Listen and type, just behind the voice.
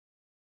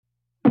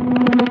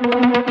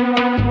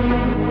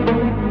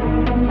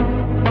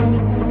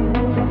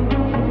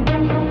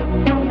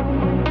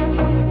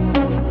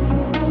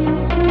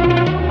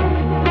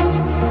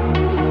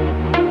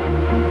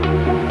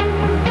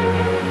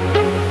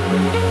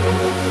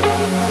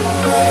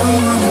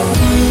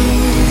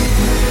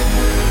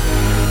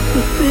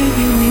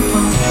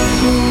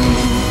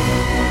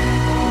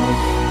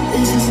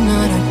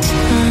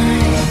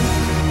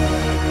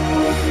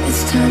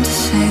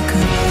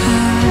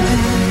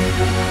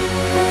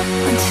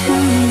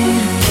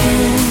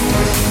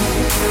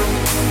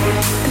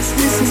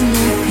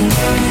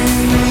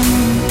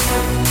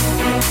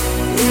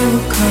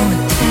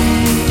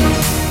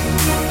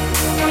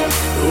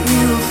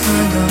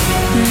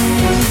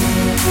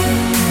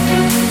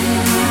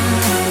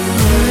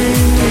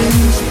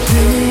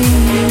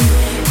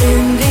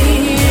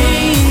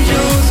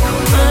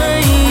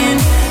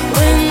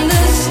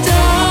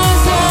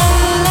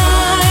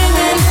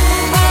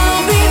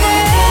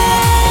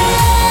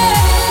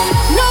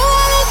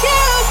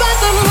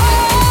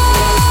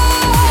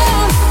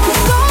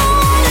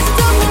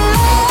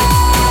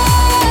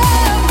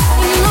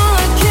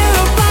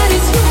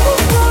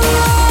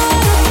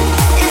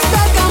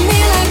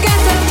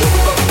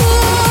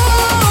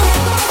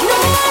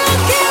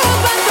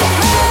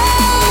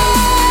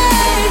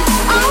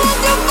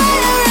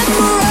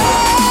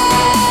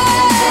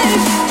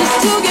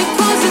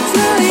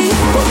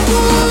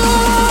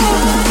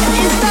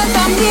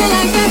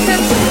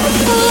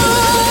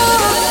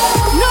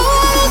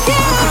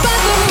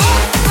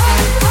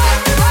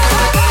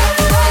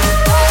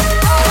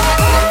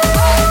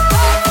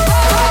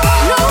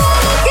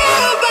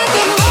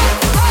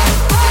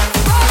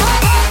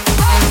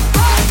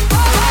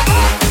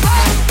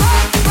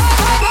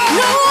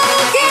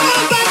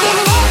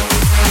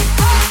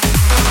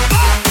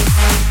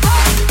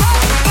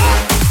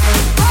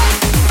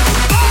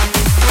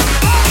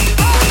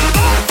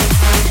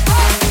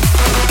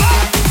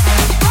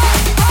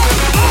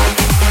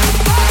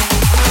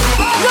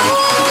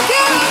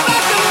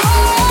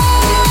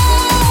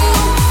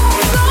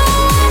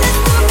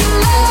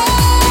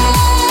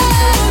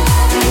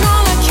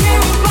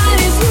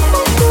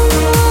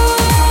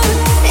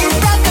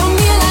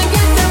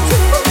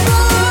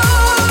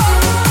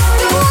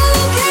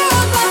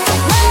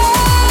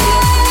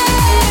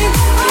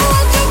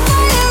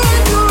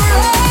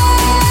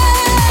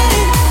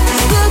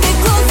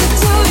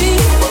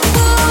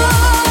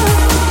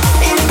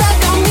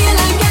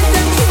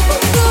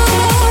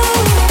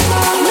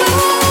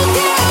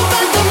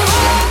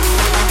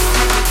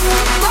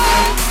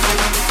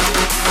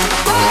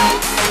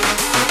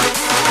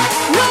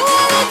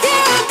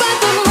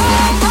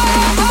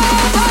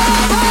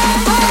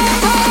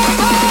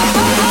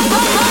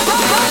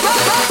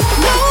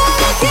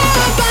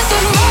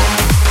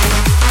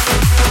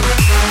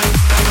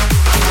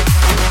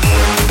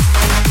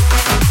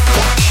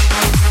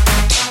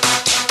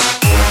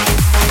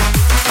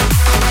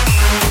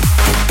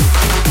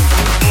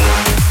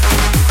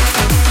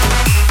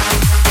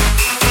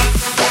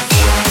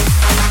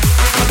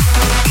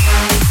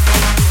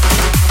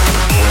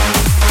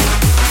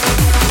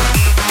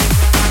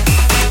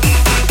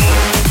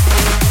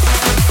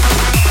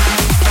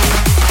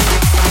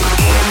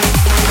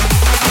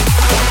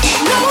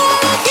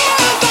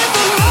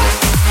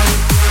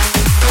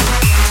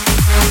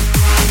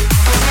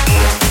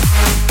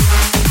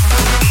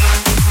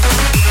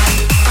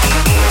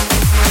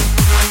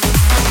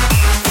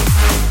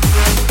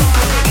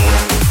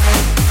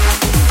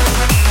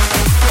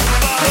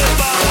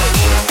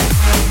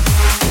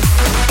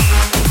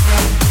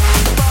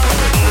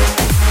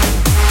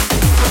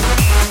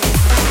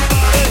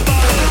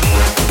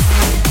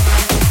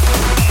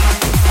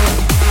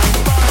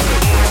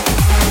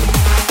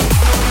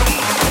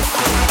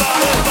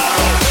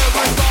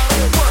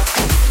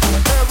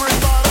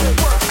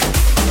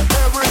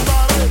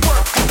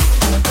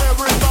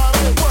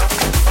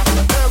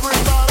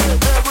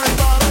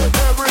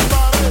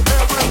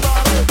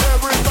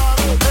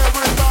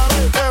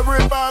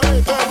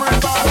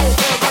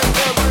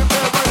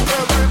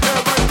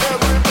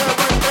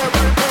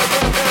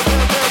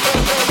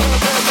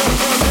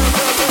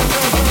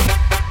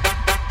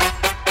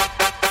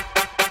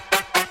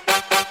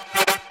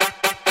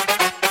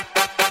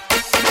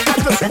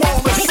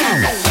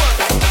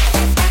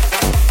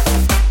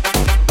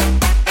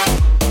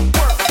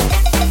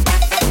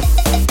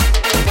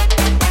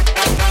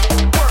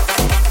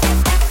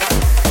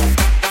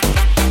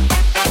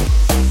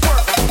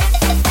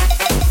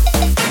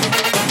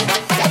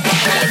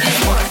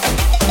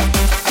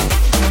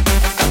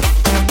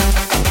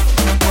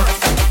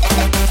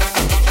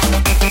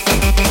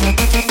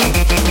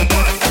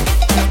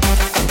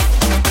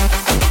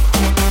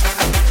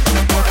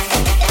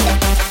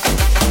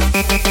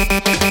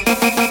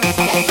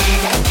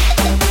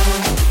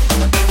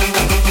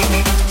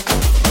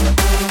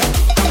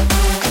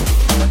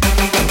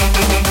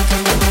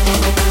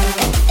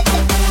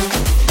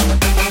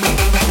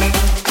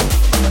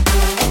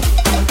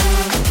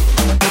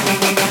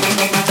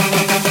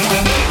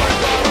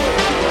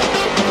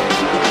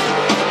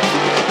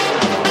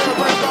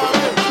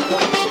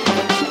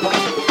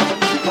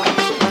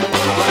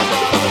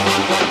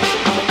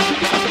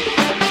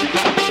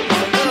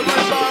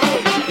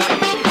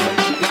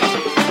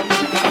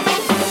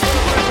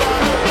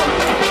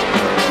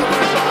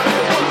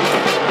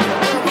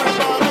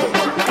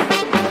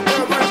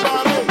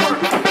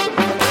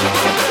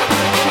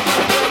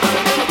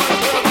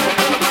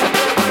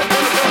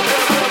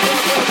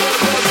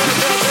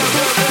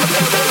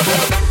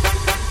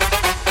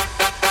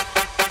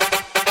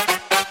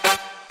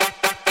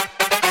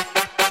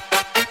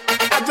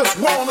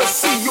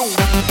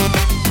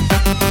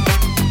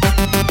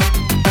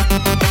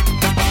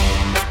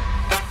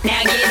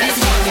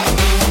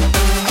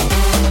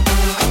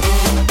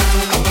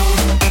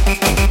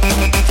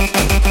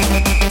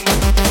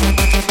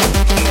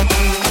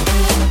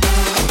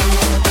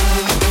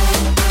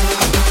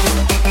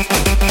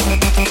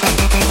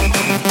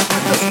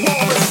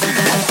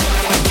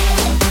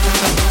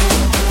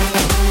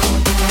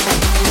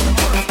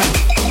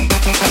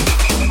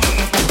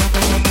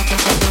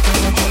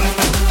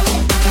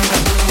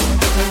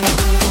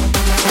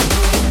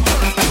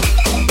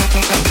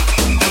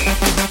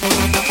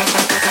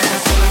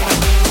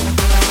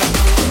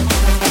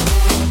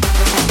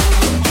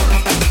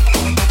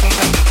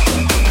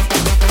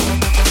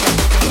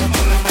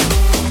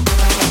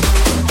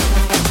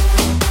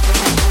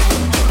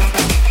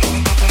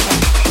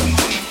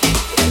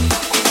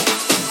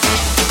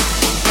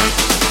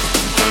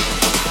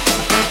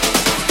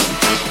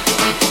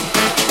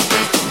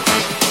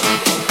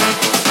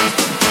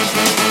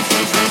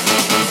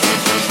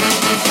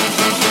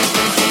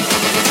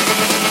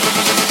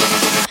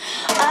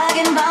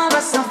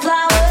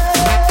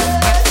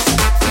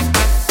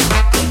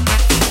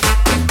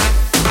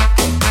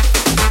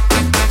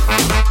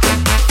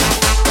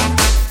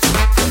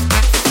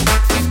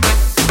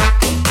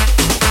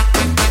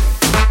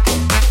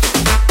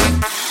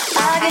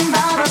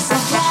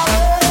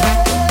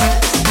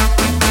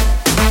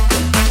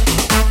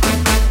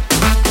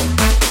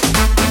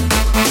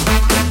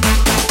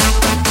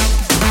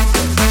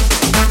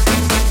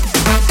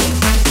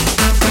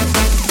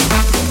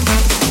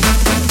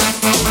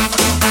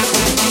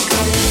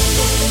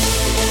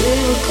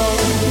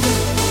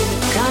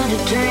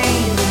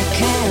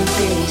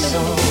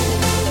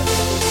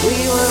We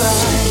were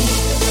right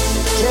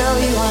till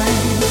we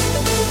weren't.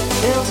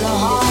 Built a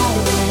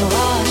home and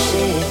watched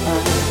it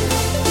burn.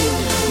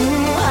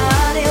 I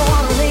didn't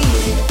wanna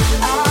leave,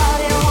 I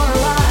didn't wanna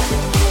lie.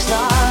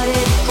 Started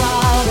to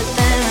cry, but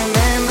then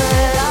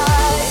remembered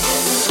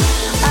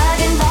I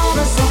can buy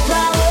myself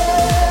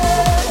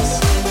flowers,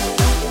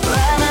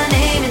 write my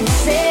name in the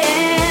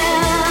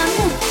sand,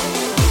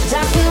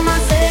 talk to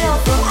myself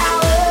for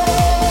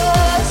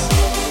hours,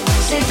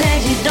 say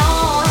things you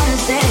don't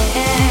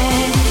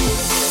understand.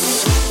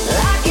 I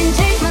can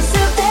take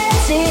myself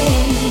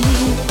dancing,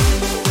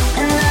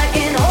 and I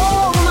can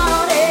hold my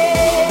own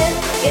head.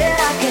 Yeah, I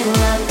can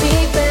love me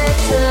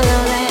better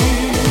than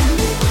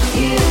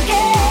you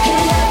can.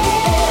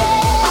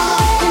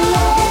 Can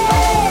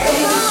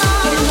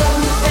love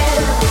me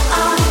better. I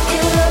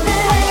can love me better.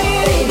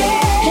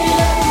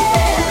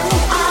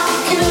 I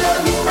can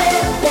love me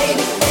better,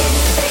 baby.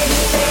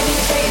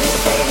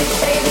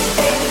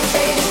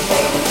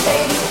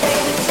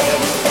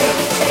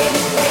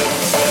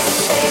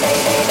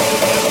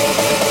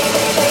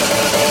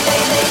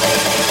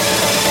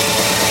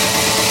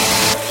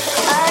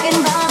 I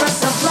can buy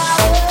myself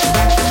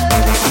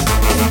flowers.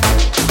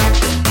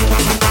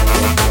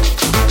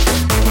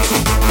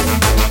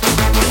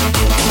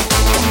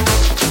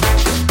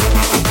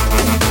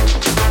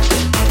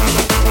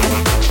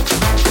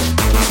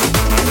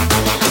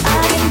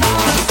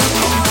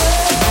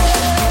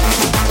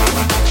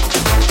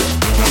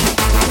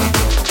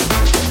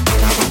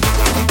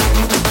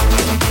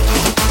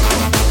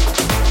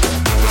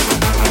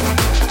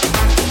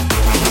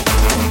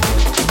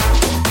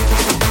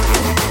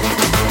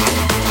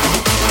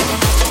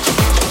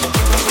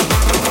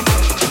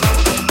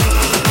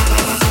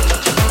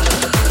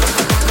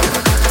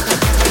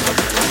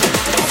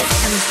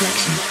 A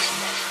reflection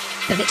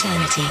of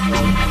eternity.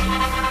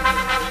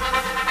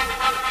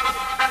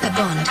 A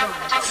bond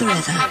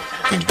forever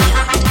and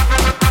beyond.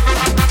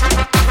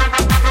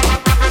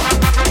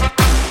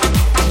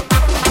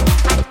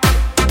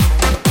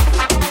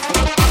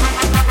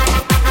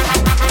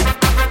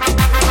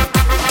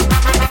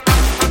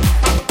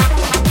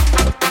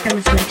 A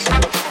reflection of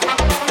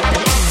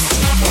eternity.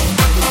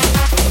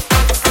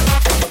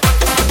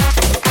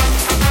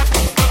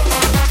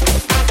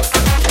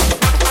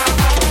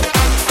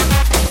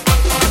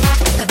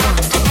 A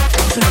bond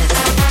forever and beyond. A bond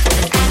forever and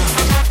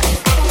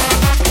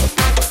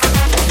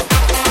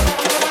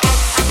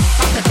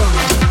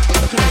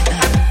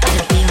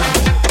beyond.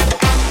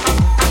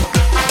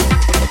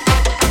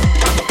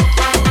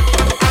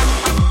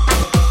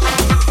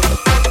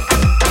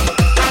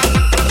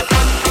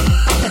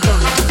 A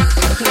bond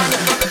forever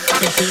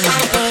and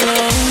beyond.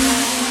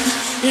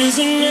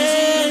 Isn't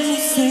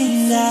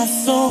everything I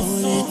thought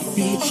it'd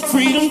be?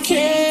 Freedom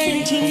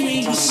came to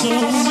me so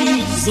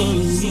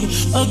easily.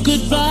 A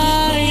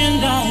goodbye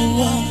and I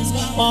was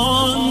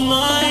on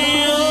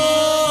my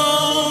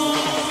own.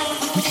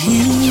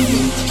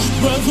 You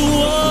were the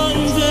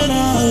one that I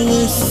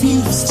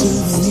refused to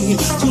leave.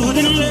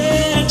 Couldn't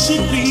let you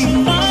be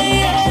my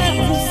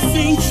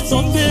everything.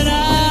 Thought that I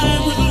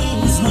would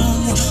lose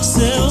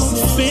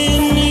myself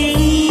in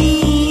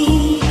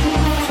you.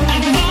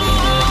 And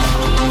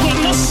now, when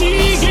I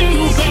see you,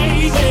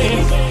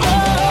 baby, oh,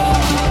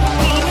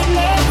 it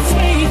makes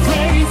me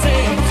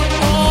crazy.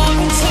 All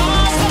the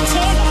times I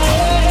turn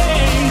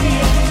away,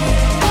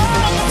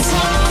 all the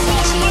times I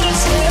should have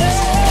said,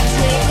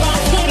 if I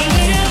could have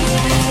lived,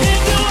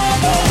 if you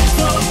ever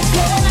stop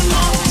getting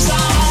my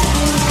side,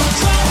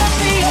 try to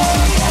be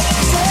okay,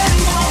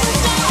 setting all the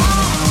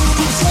time,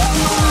 to tell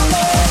you I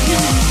love you,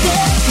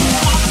 get you, I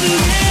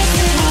believe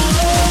in my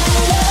love,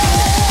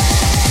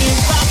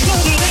 if I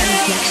could have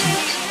lived.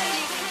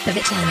 Of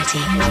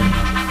eternity.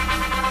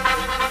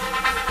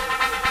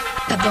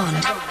 A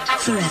bond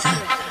forever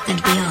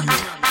and beyond.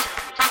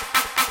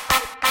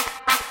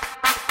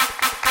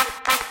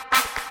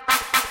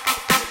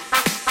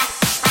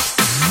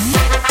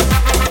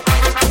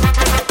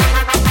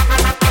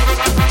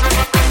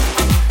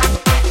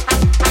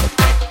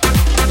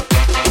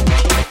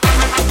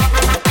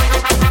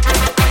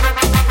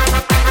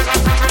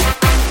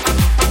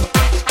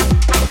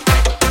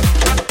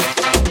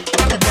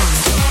 A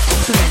bond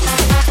forever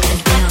and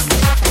beyond.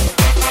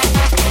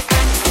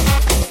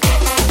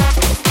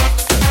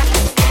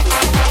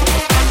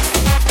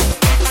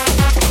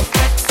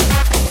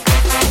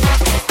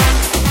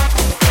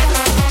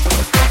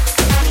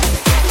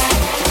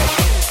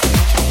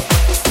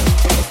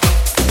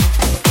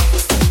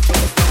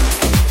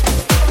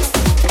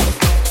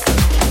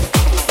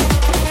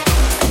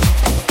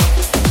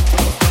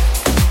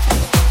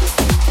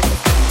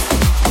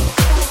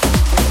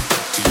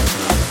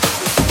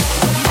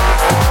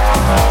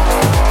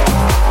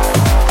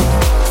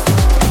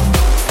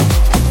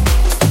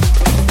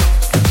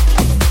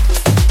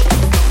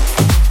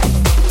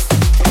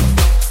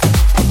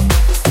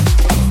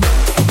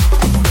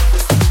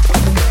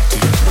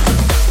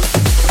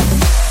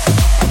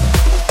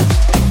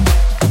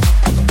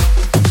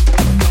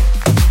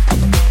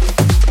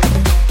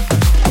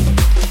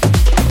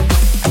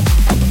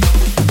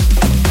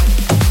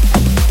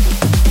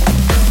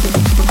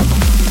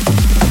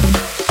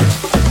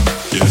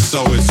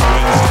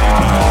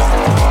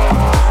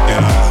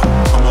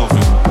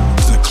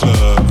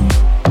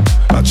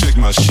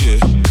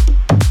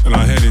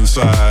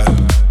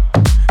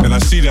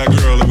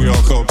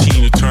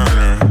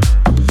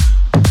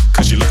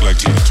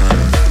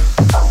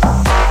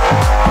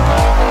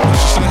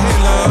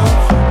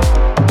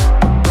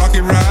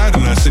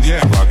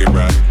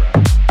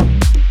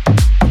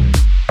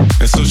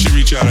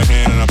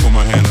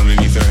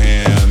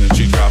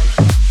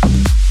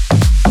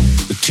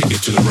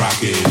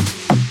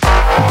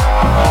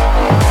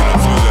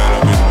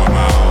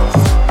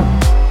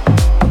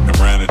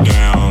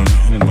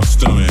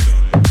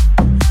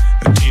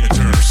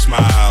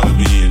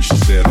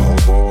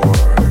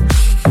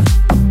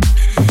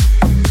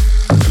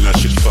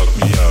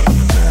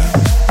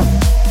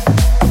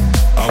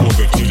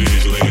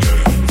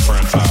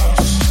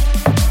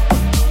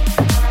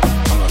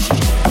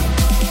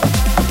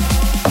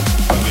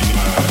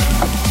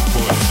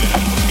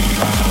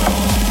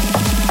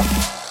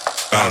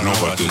 Gotta know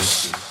about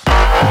this.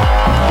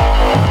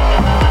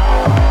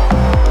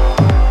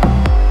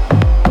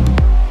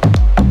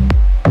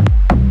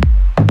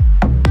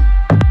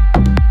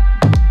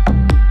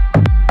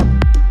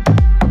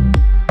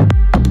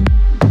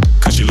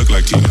 Cause you look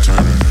like Tina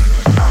Turner.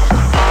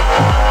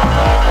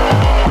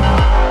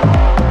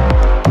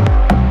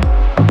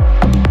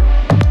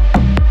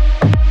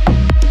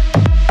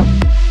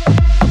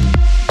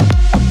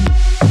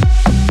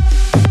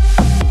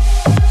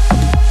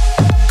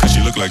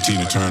 Like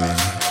Tina Turner.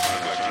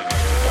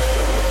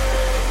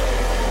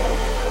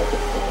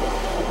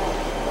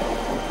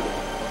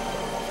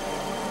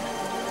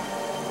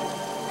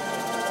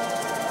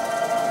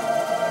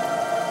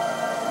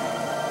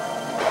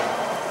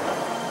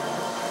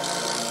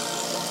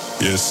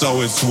 Yeah,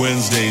 so it's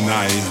Wednesday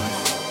night,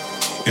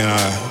 and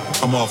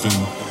I'm off in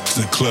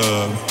the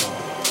club.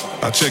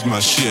 I check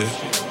my shit,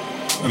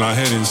 and I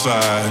head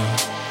inside,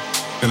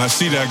 and I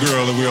see that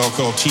girl that we all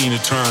call Tina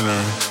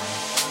Turner.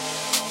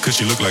 Cause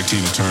she looked like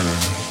Tina Turner.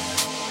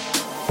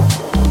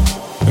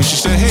 And she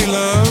said, hey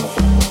love,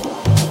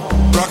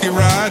 rocket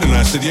ride? And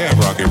I said, yeah,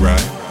 rocket ride.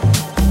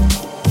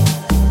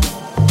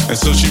 And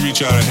so she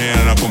reached out her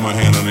hand and I put my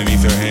hand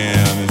underneath her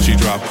hand and she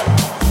dropped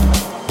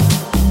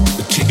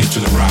the ticket to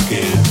the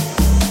rocket.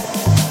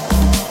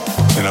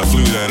 And I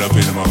flew that up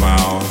into my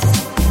mouth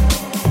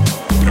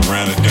and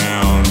ran it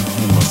down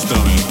in my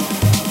stomach.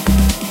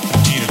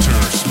 And Tina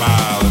Turner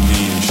smiled at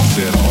me and she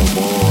said, oh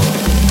boy.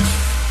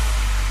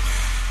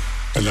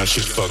 And that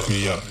shit fucked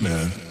me up,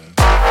 man.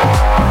 I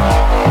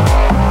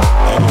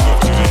woke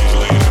up 2 days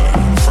later at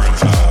a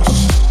friend's house.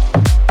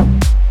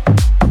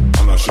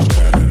 I'm not sure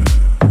packing.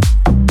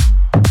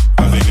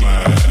 I think my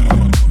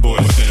boy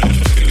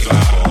finished his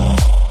alcohol.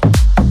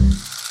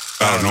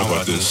 I don't know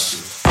about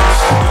this.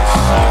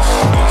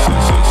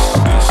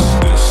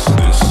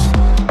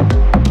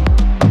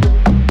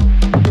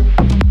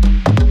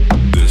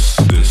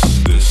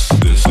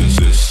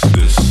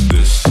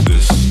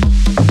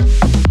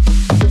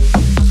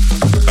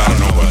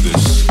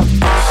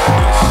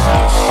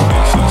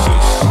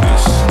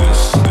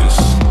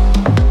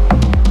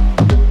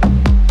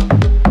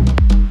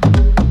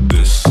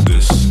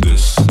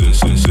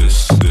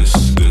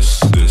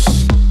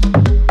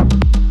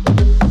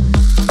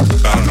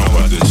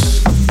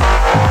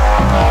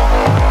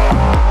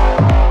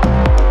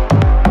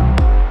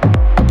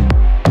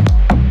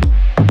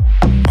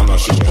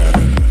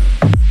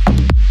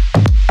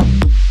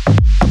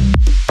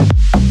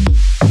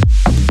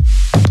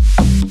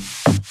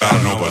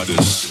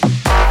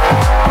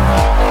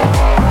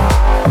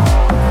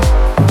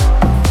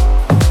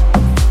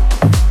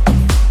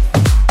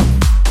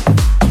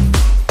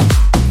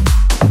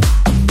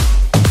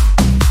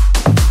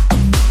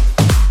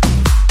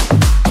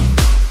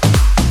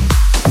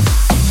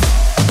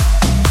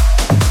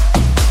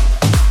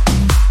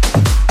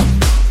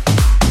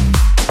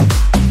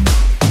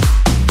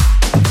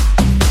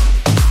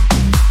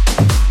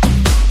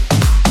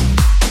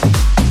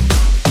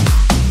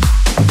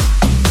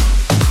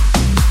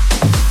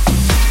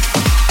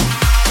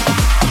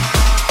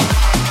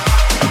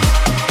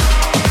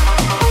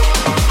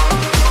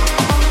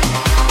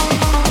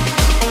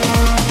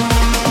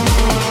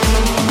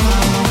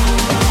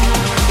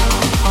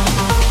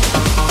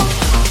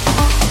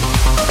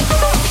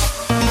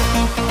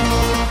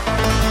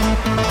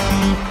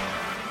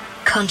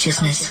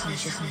 Consciousness.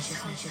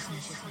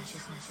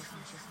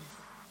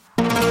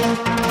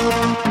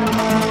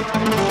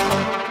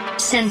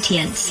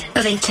 Sentience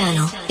of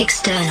internal,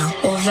 external,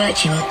 or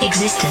virtual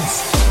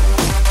existence.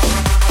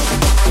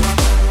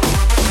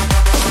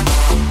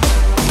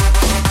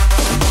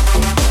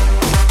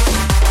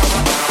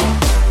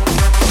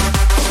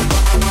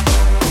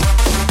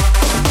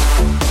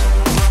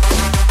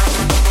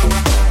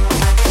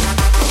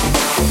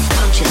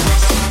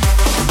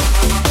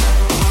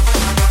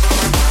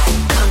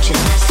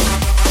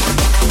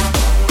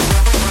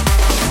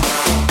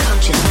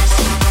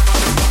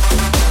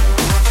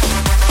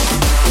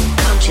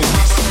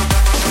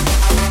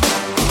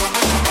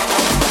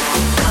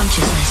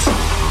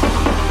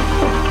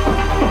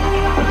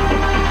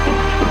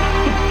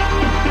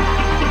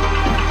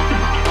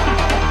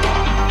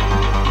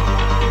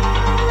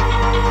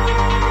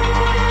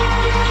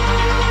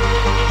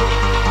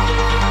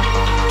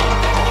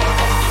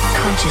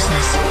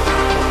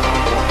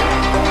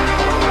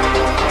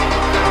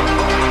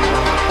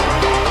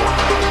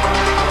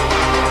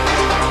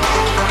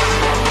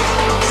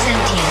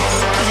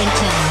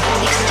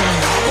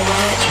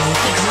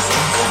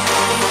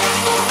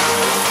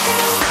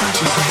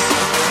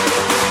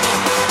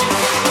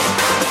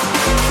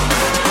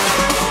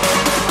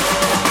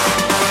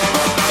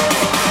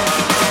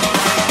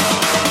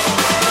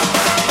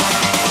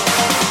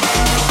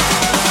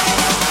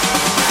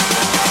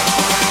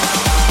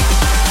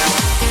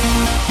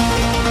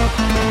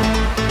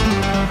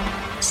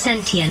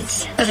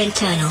 Sentience of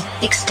internal,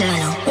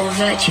 external, or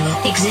virtual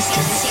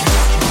existence.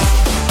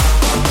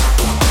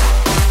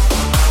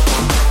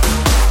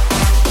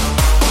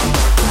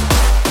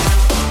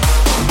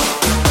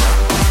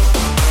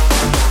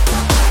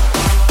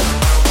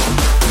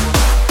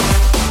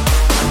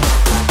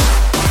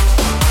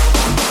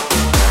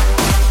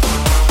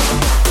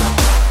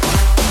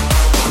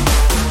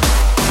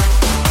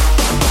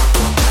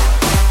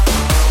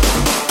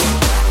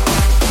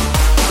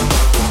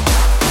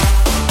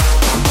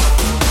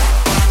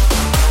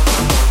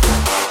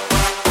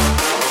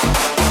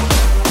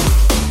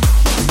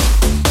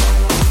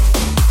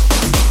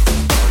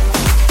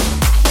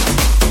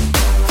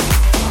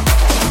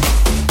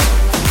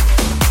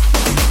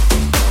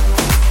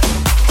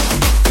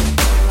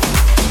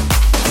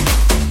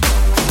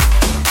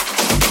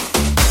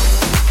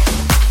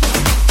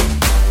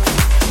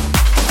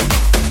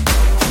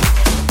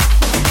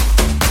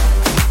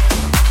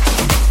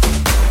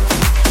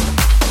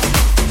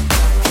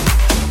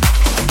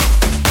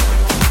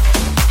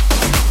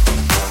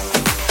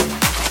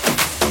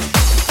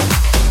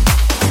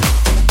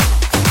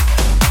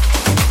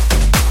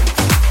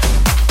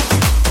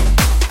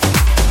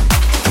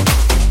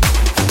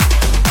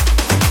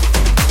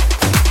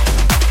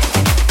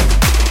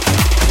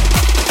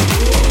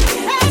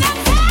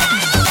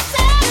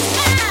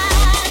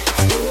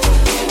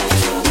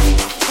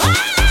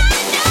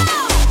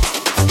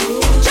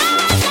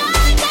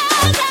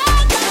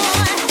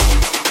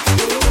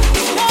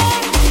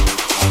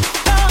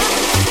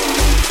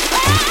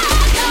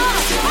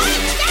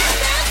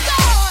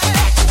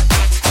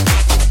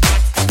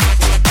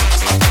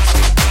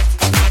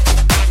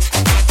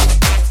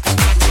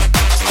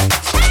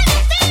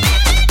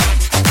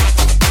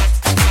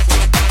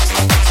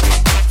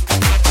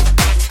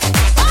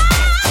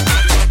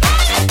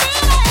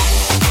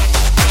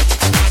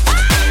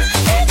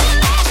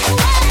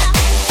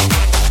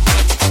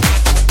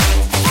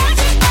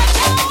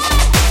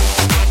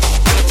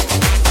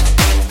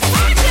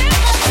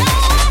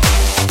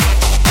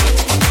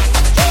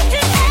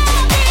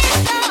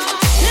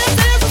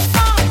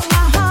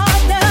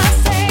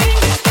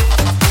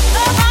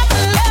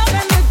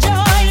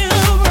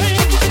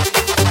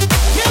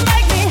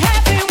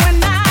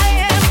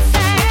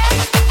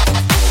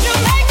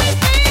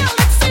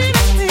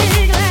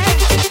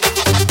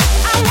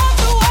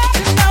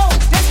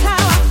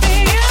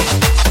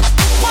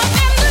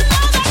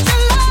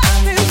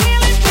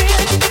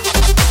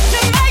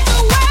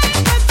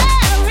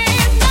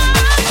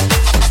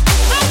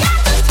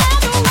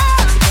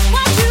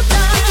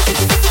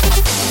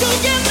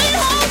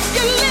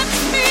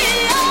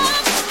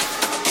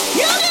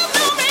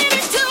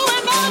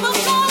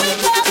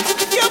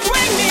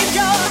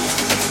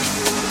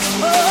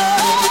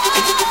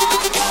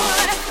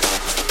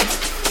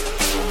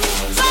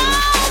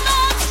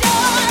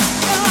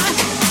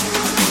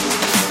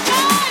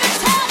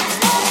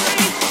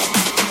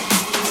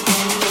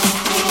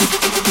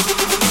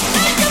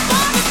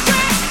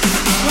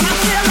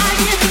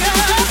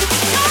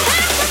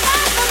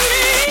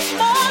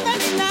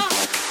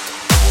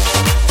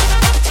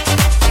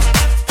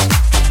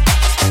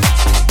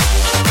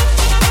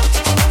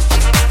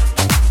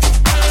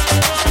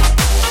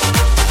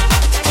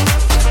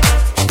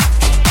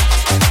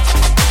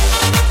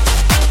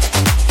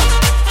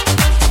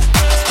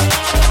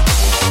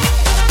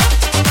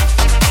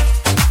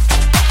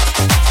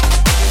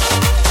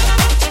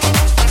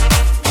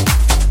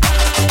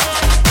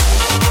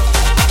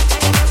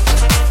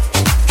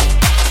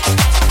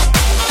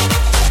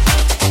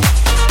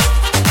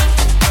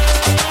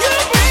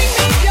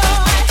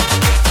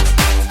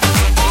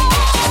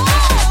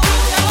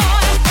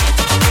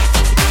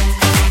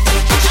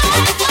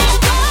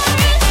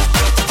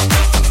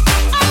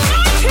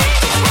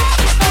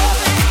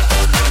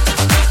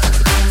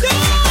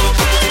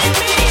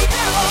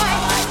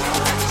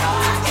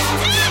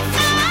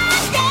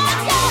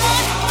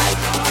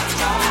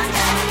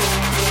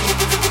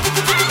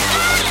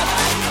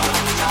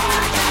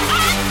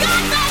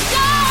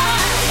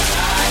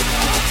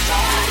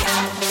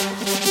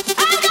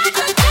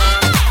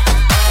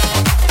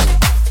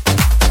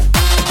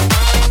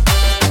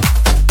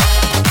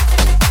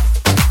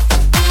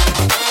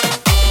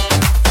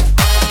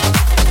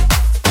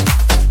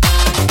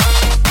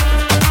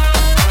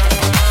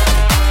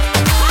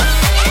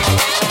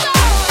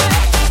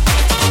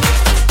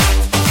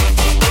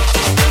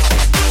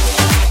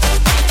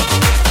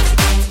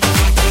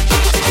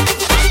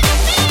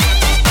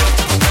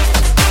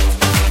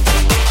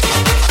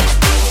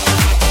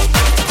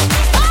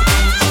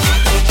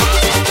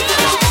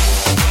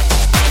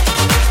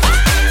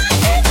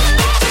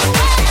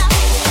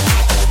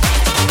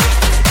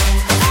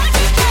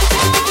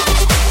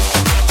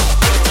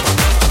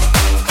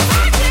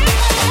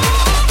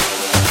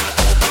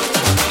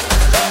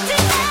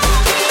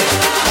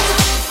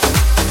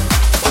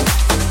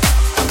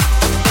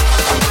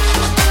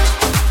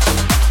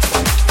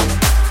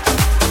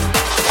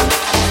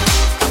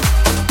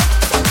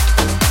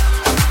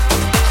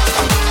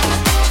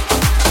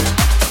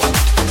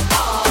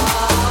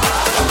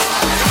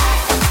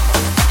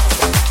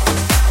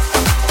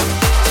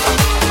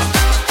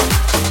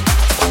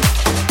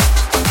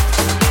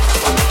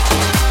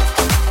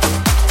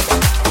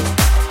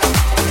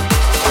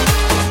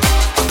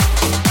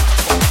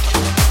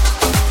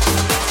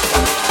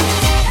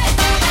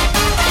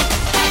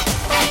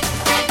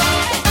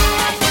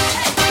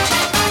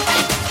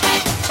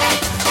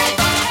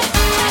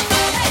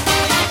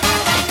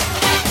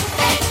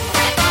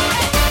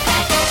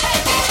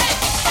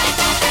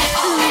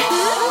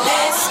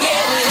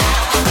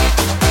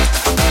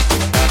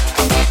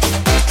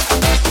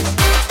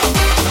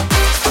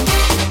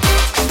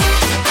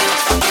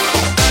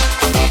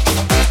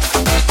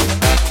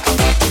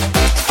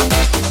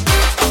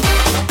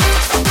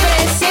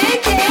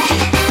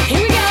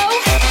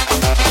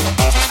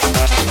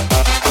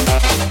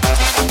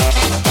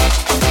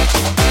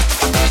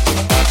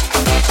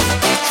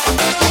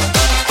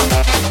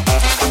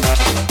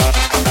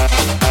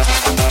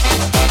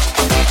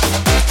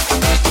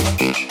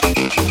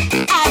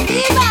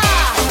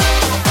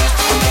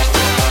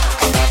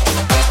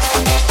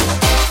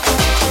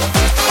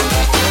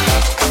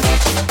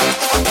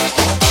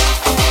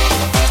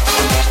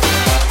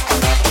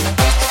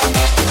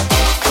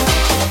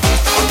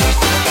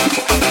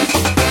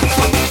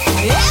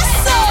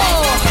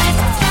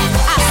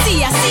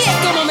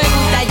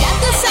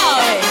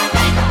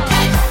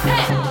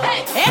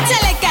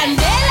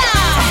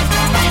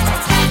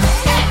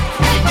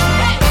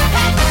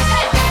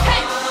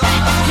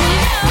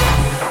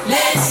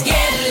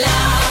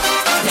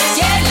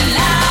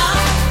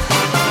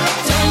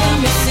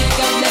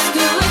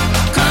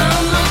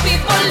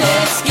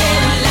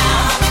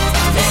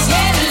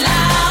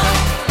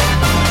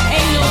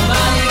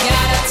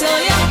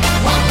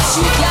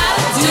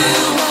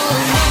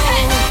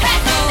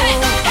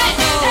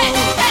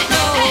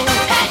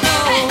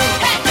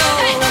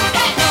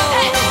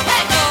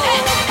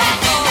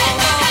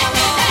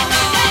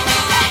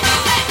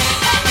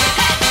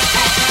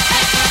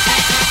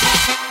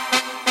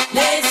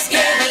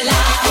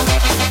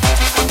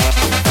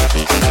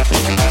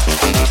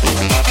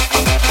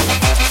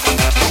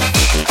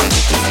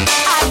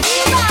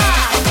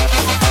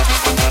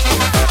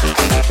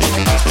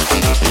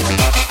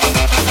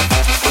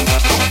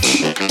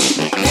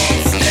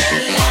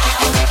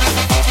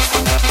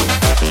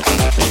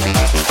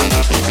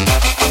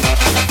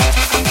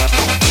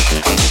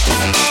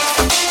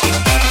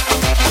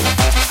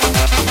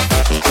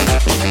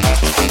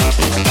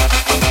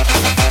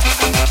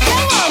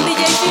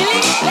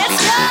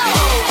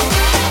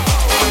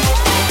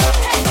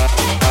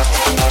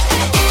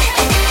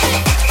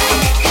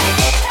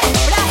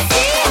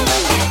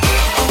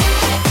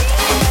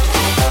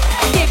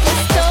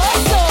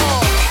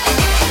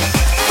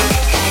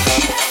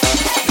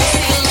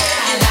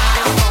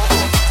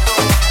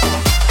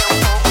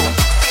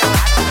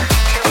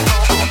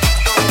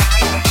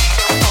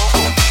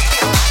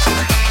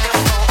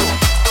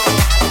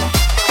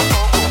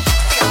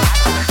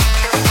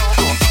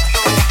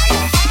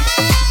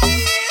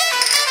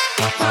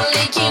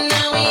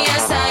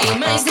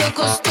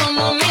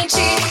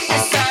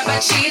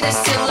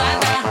 batida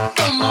cilada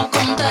tomou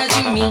conta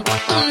de mim.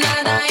 Do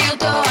nada eu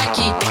tô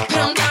aqui,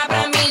 pronta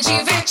pra me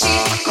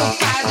divertir.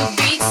 Culpa do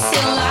beat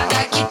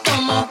cilada que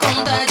tomou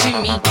conta de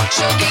mim.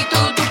 Joguei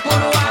tudo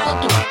por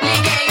alto,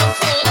 liguei o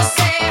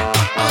foda-se.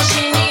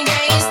 Hoje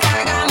ninguém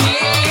estraga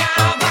minha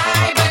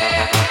vibe.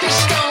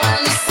 Pistão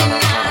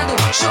alucinado,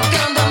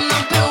 jogando a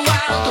mão pro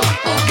alto.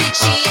 O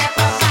beat é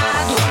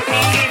babado,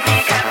 ninguém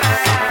fica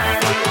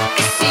parado.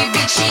 Esse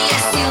beat é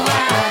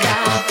cilada,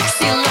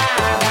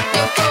 cilada.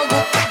 Teu fogo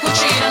pra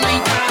curtir na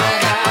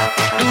entrada.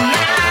 Do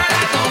nada,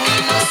 tão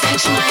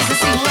inocente, mas é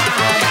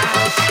cilada,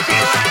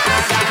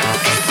 cilada.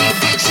 Esse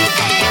beat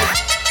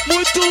é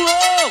muito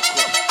louco.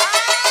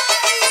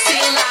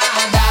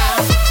 cilada.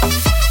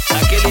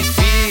 Naquele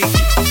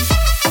pique,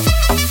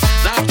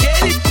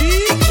 naquele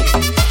pique.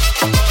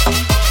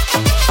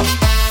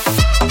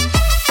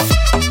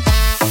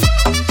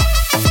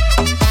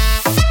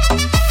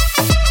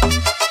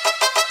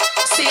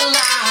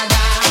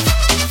 Cilada.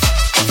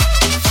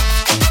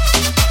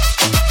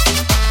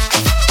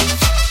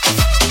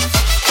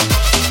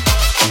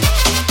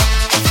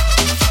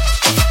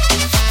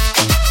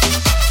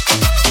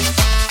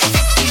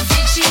 Esse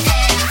beat é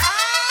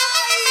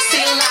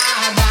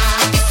cilada.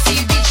 Esse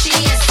beat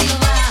é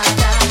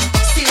cilada,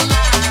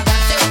 cilada.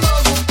 Teu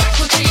povo pra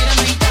curtir a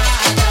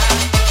noitada.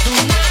 Do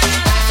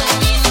nada, tão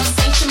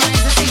inocente, mas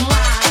é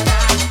cilada,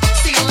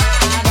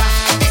 cilada.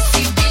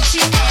 Esse beat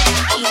é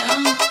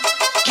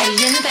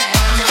caliente.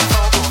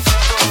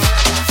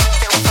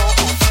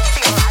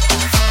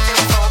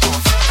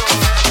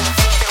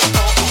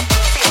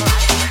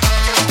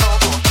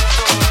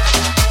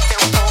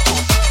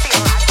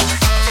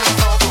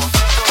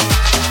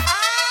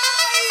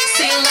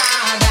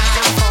 Cilada.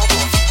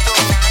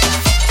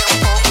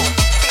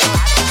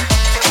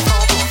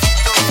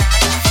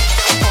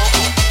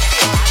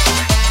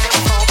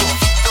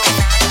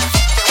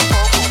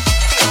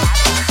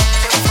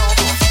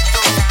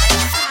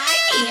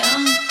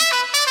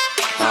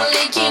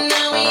 Falei que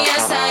não ia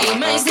sair,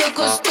 mas eu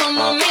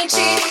costumo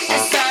mentir.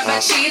 Essa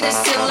batida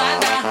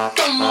cilada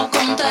tomou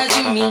conta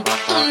de mim.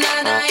 Do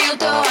nada eu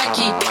tô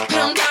aqui,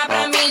 pronta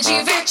pra me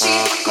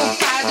divertir.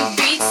 Culpa do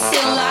beat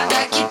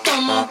cilada que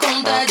tomou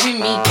conta de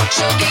mim.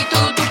 Joguei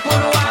tudo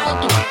por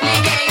alto,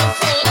 liguei o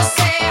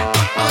foda-se.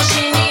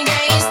 Hoje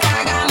ninguém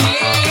estraga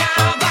minha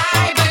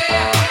vibe.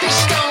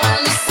 Pistão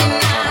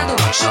alucinado,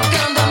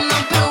 jogando a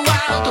mão pro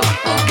alto.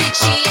 O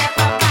beat é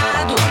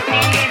babado,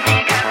 ninguém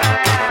fica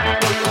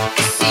parado.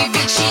 Esse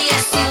beat é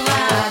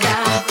cilada,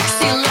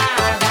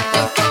 cilada.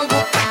 Teu fogo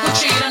pra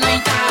curtir a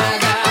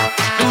noitada.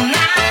 Do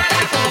nada,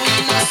 tão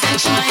inocente,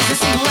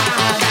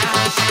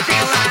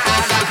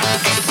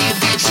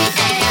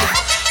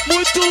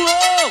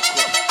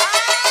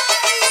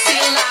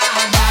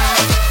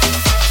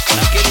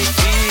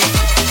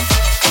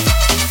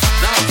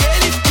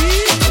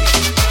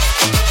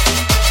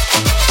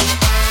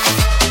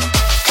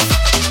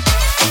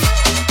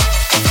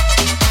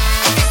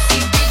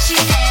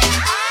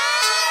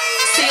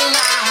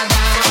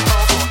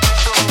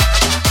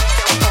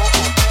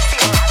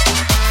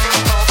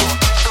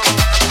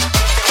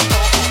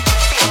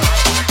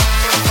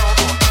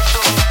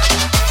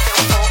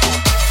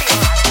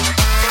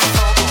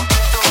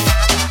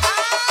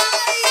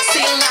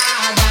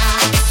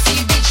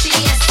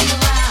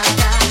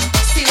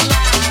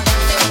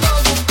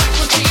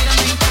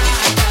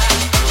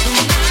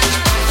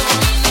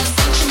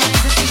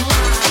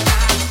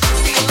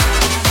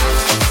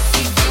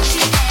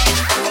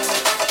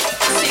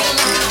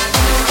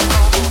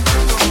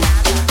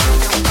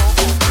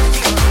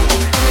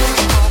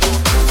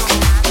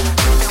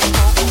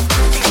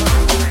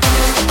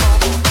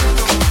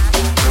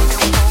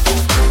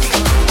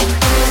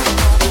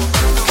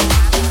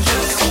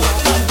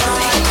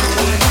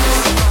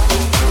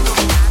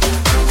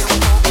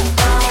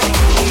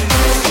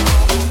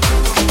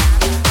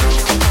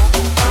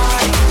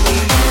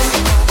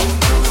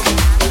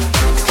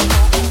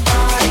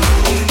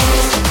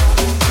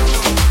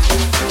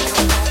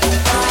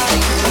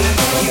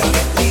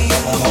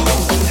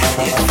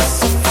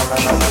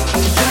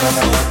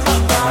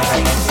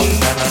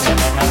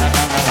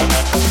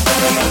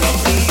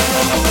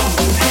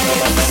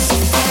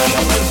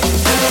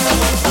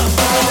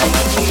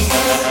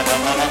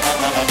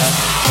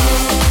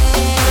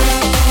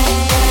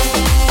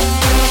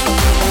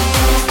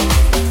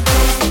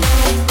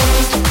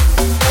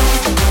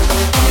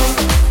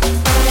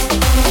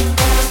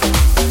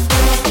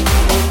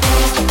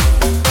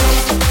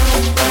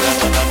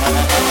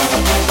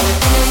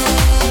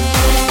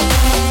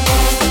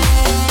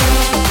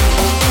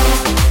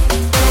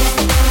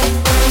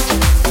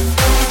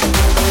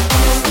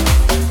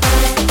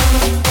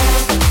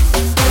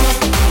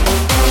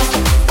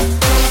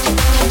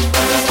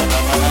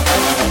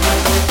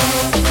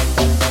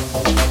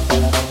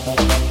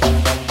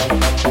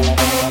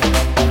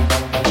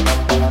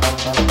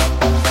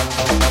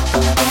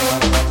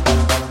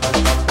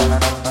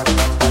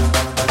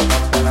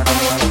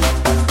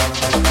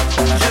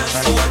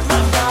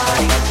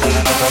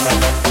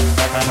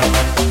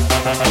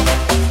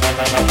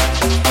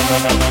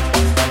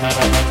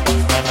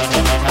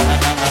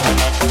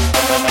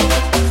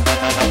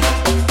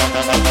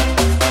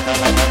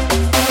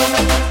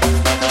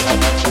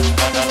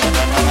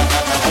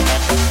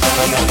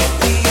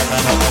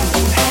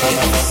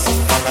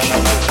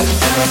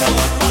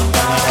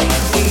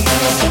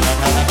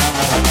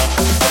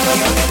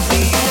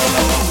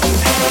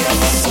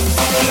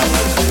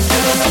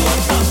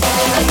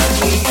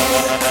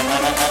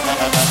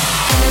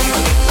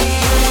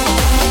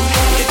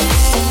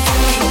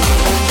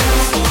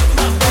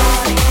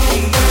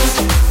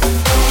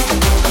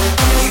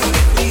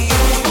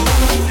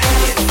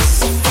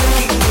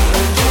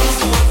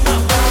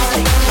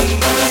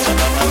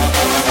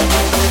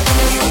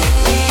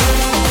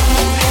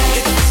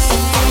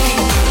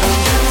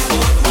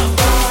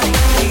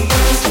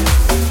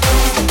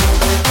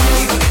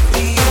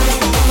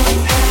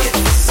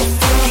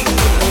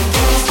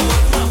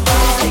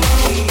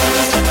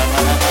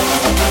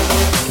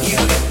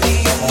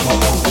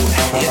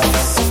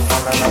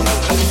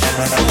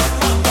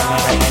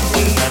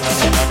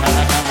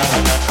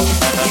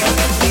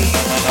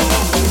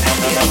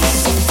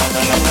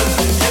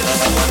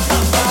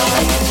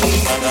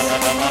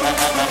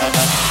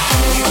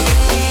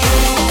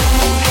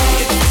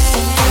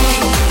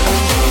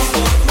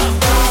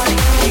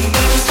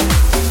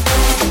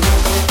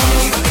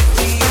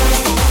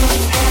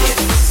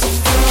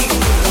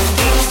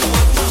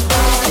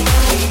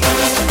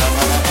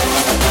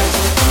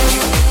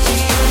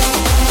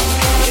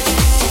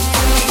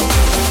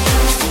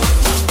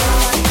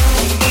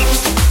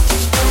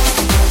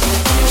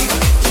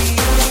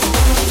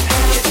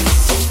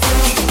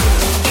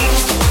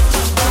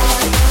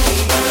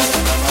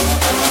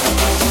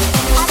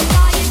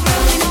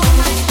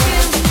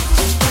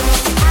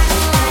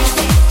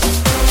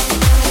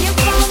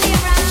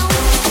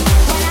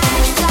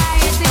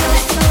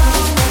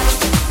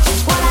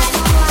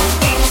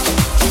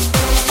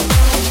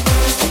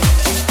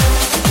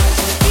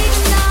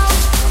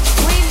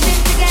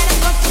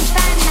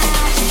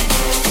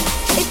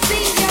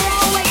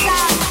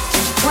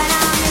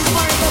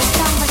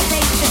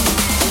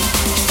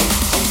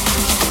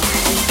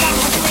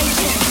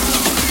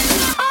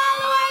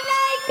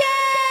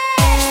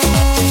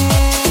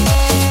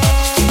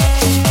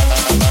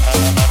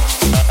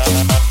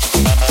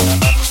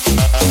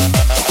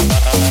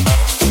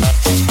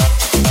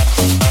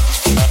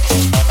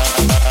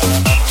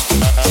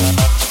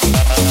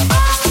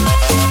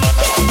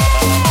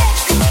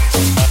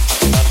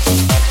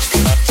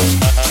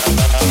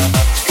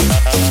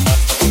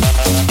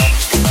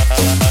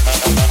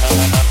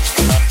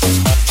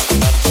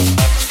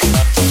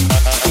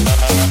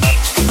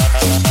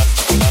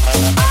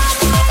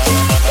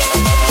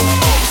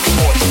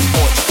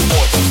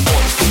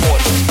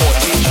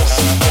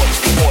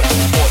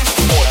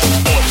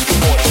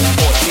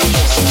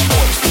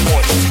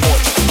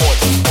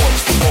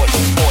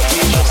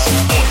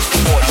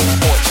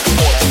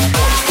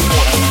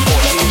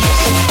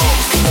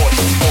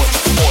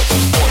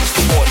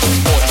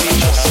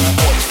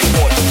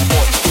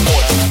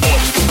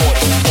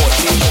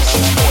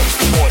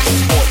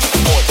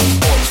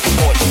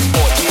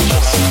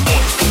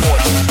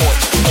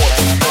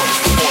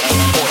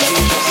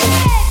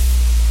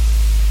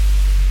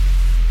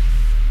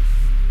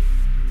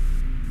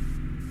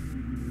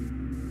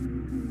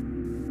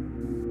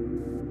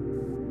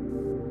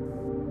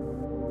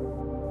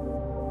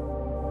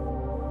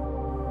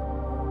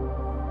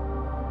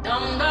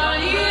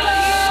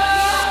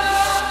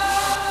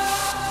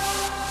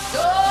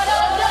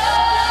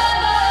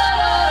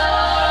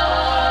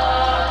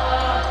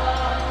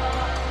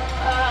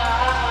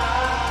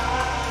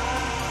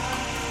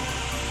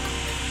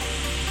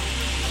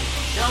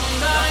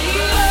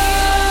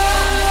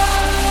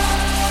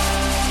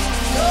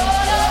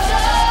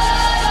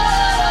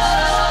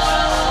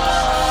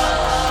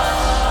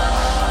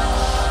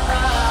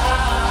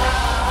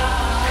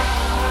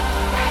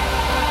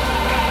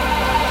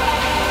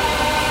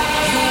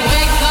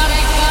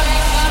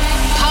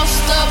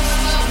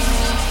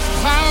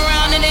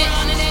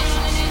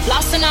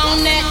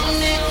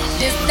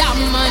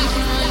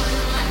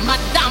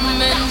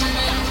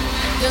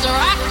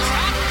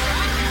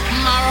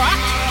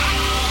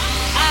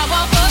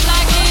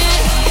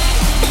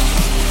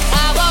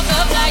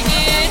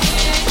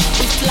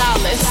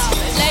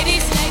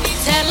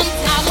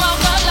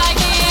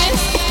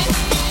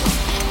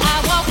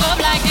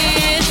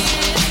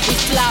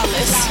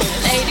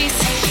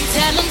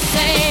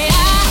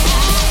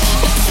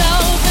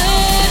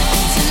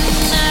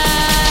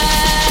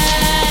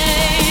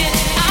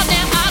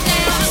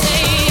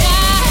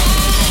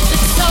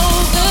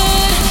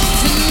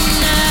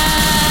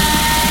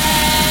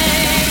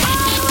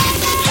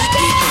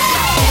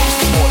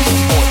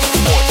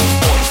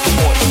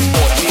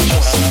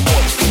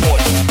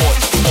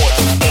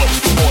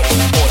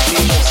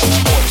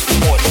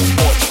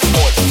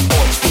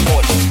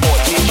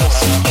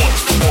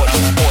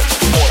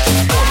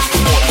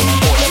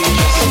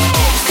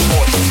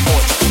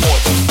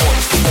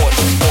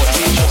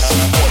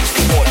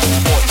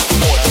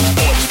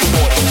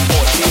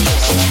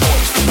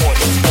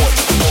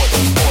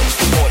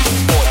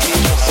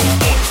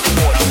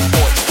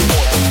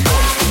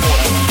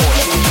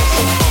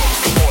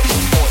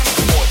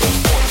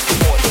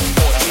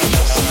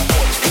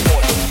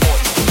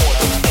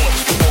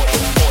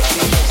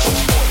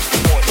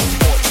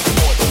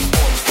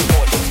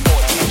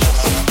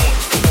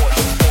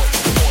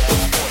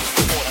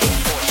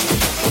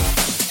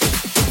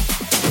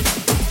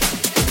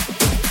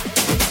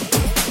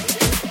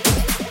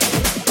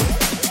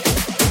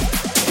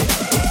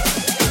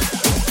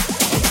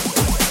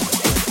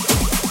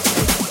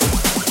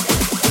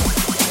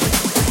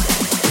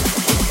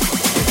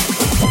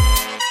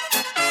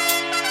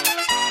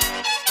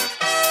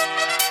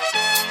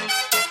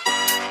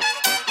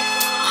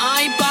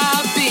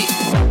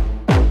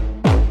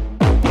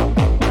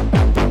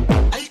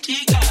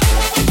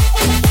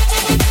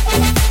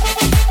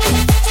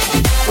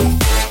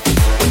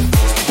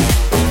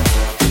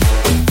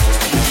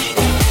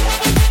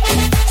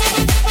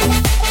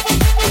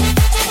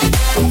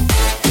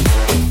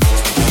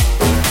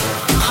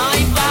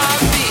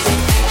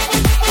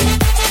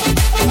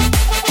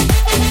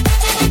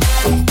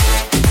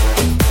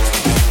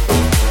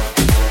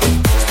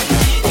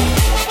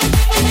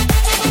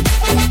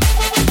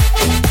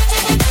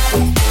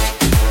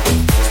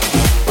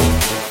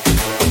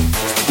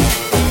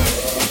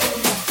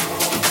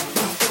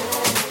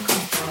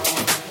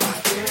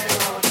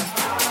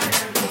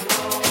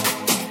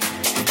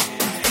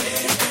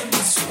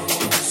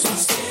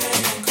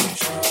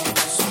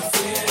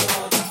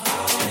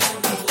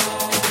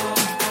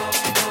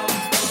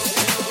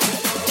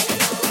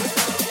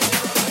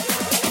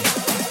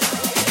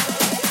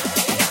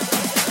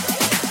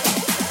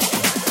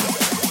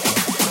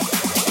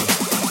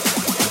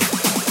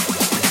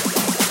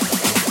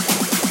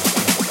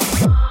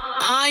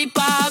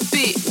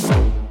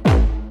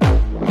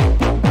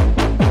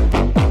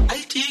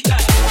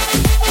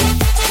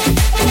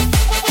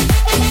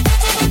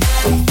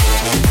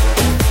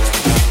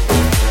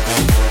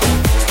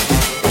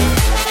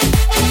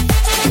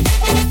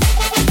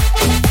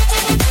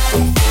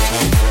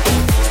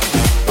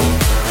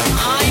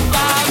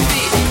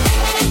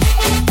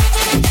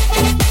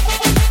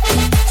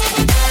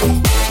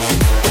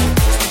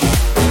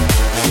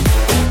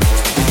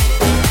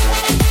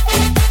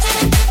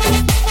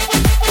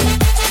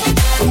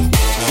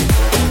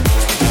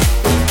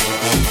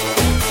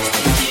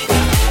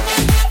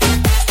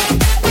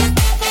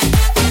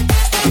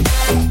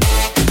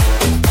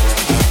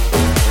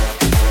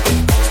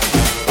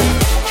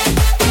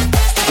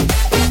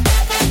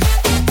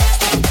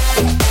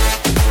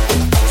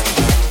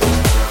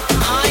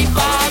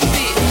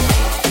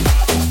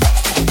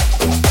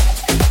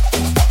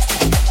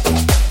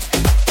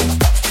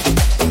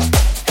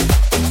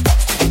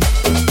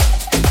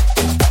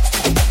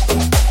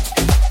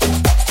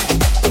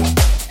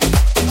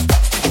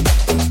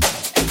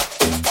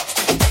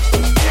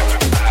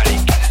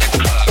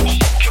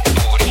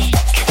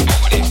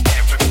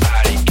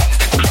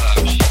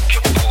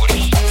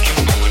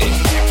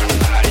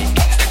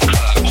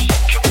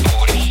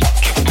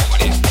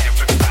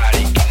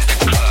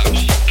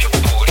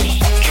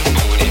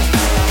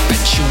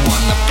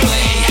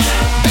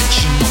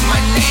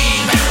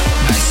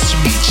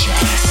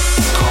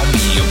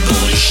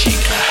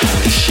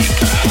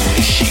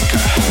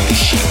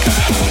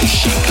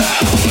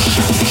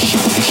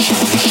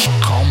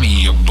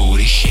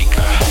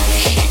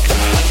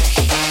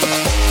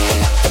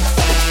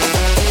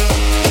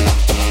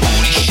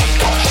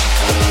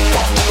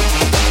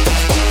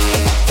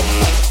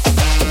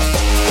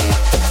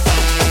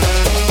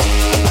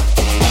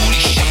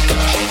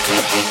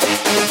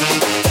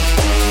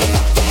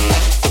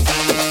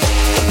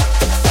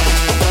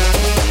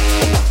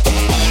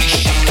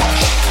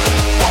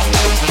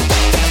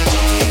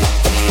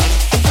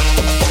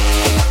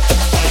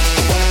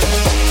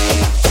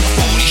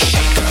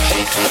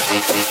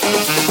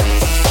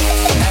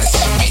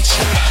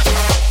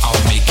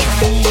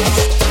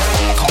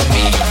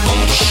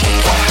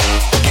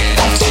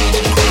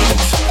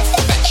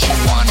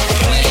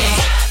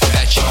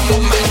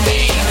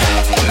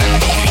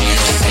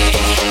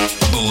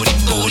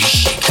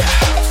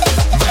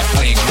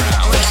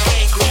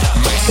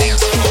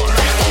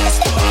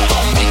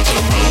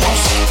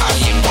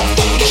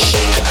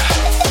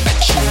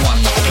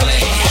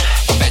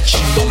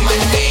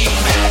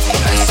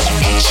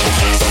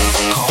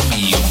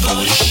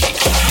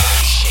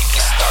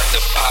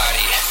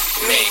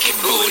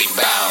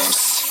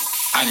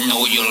 I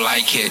know you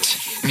like it.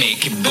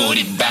 Make your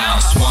booty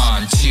bounce.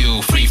 1,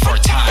 2, 3, 4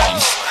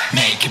 times.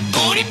 Make your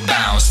booty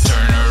bounce.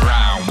 Turn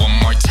around one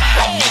more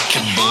time. Make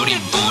your booty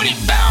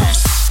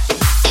bounce.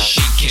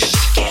 Shake it.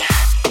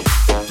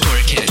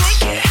 Twerk it.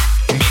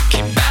 Make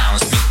it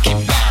bounce. Make it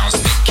bounce.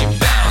 Make it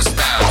bounce.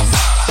 Bounce.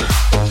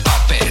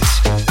 Pop it.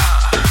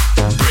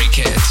 Break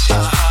it.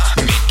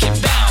 Make it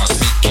bounce.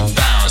 Make it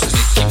bounce.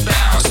 Make it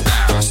bounce.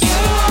 Bounce. You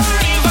are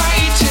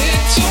invited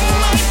to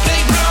my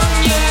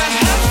playground. Yeah,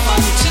 have fun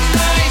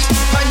tonight.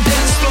 My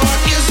dance floor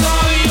is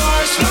all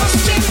yours.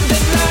 Lost in the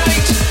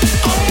night.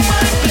 On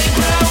my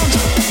playground.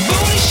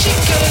 Booty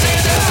shaker in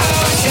the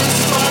house. Dance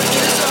floor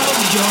is all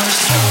yours.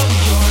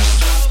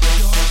 All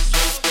yours.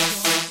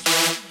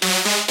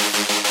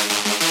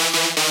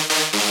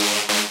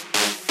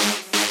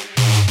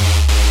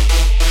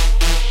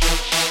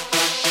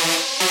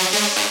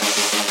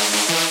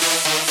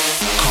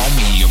 Call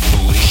me a booty shaker. Call me a booty shaker. Call me a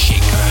booty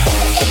shaker.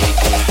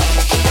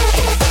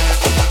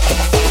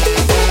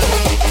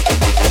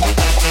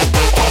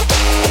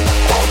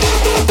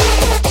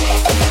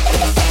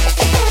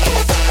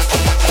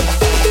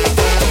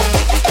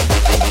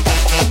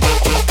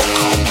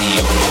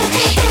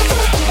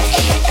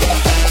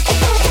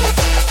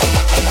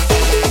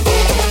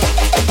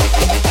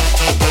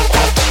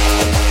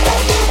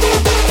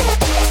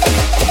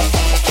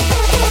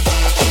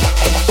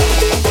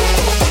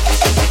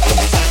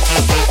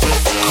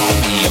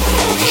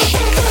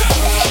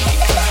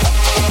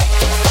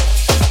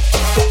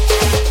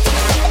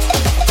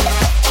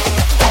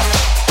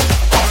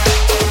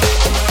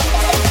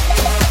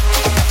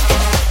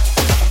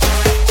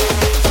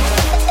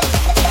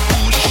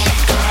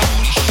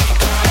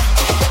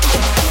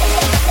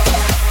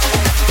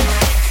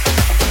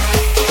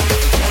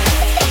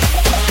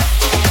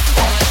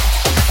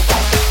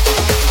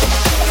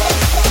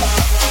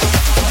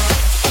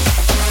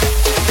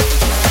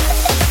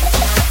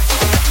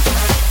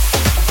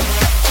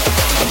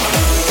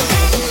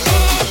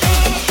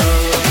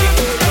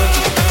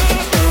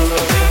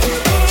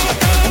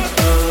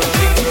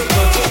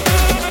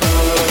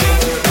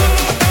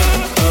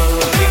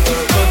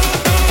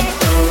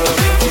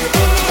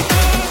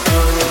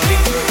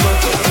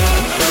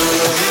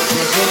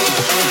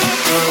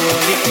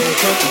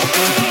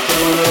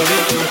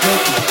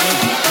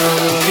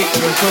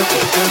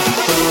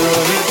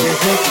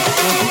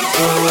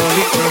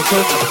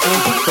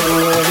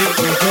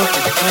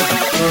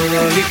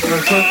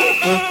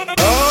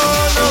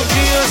 A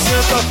novinha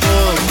senta a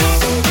cama.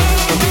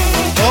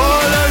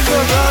 Olha a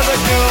jogada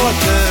que ela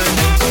tem.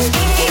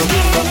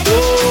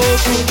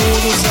 Todo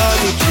mundo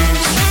sabe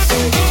disso.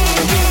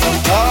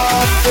 A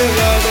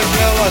pegada que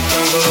ela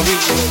tem.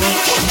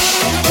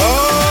 A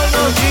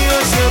novinha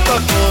senta a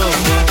cama.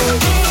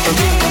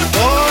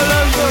 Olha a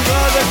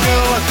jogada que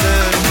ela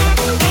tem.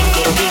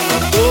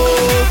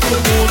 Todo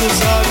mundo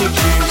sabe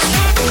disso.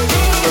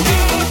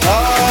 A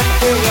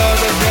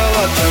pegada que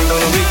ela tem.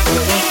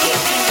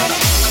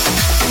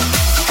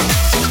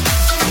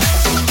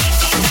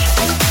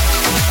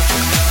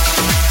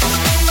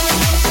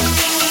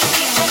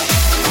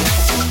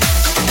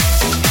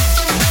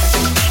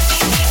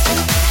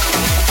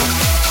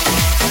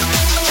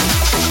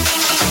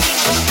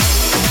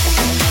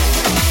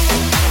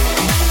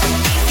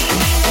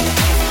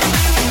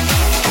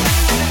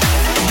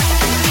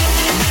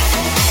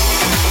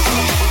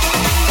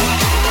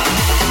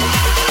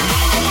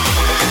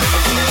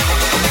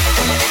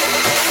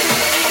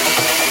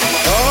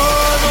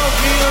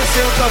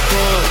 Senta a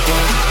cama.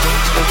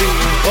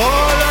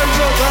 Olha a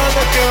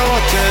jogada que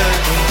ela tem.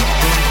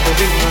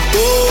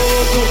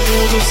 Todo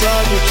mundo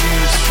sabe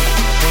disso.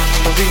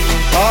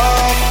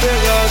 A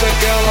pegada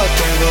que ela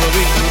tem.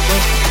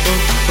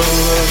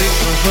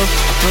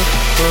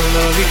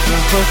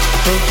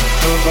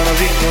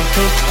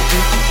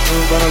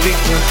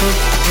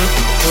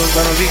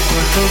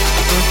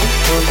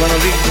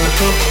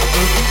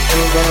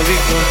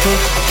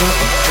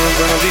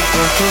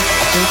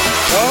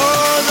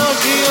 A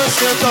novinha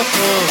senta a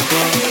cama.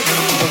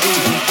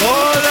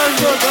 Olha a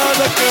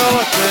jogada que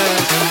ela tem.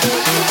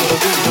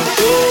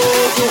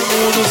 Todo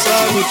mundo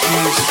sabe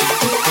disso.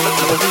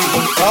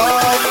 A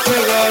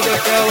pegada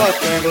que ela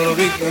tem.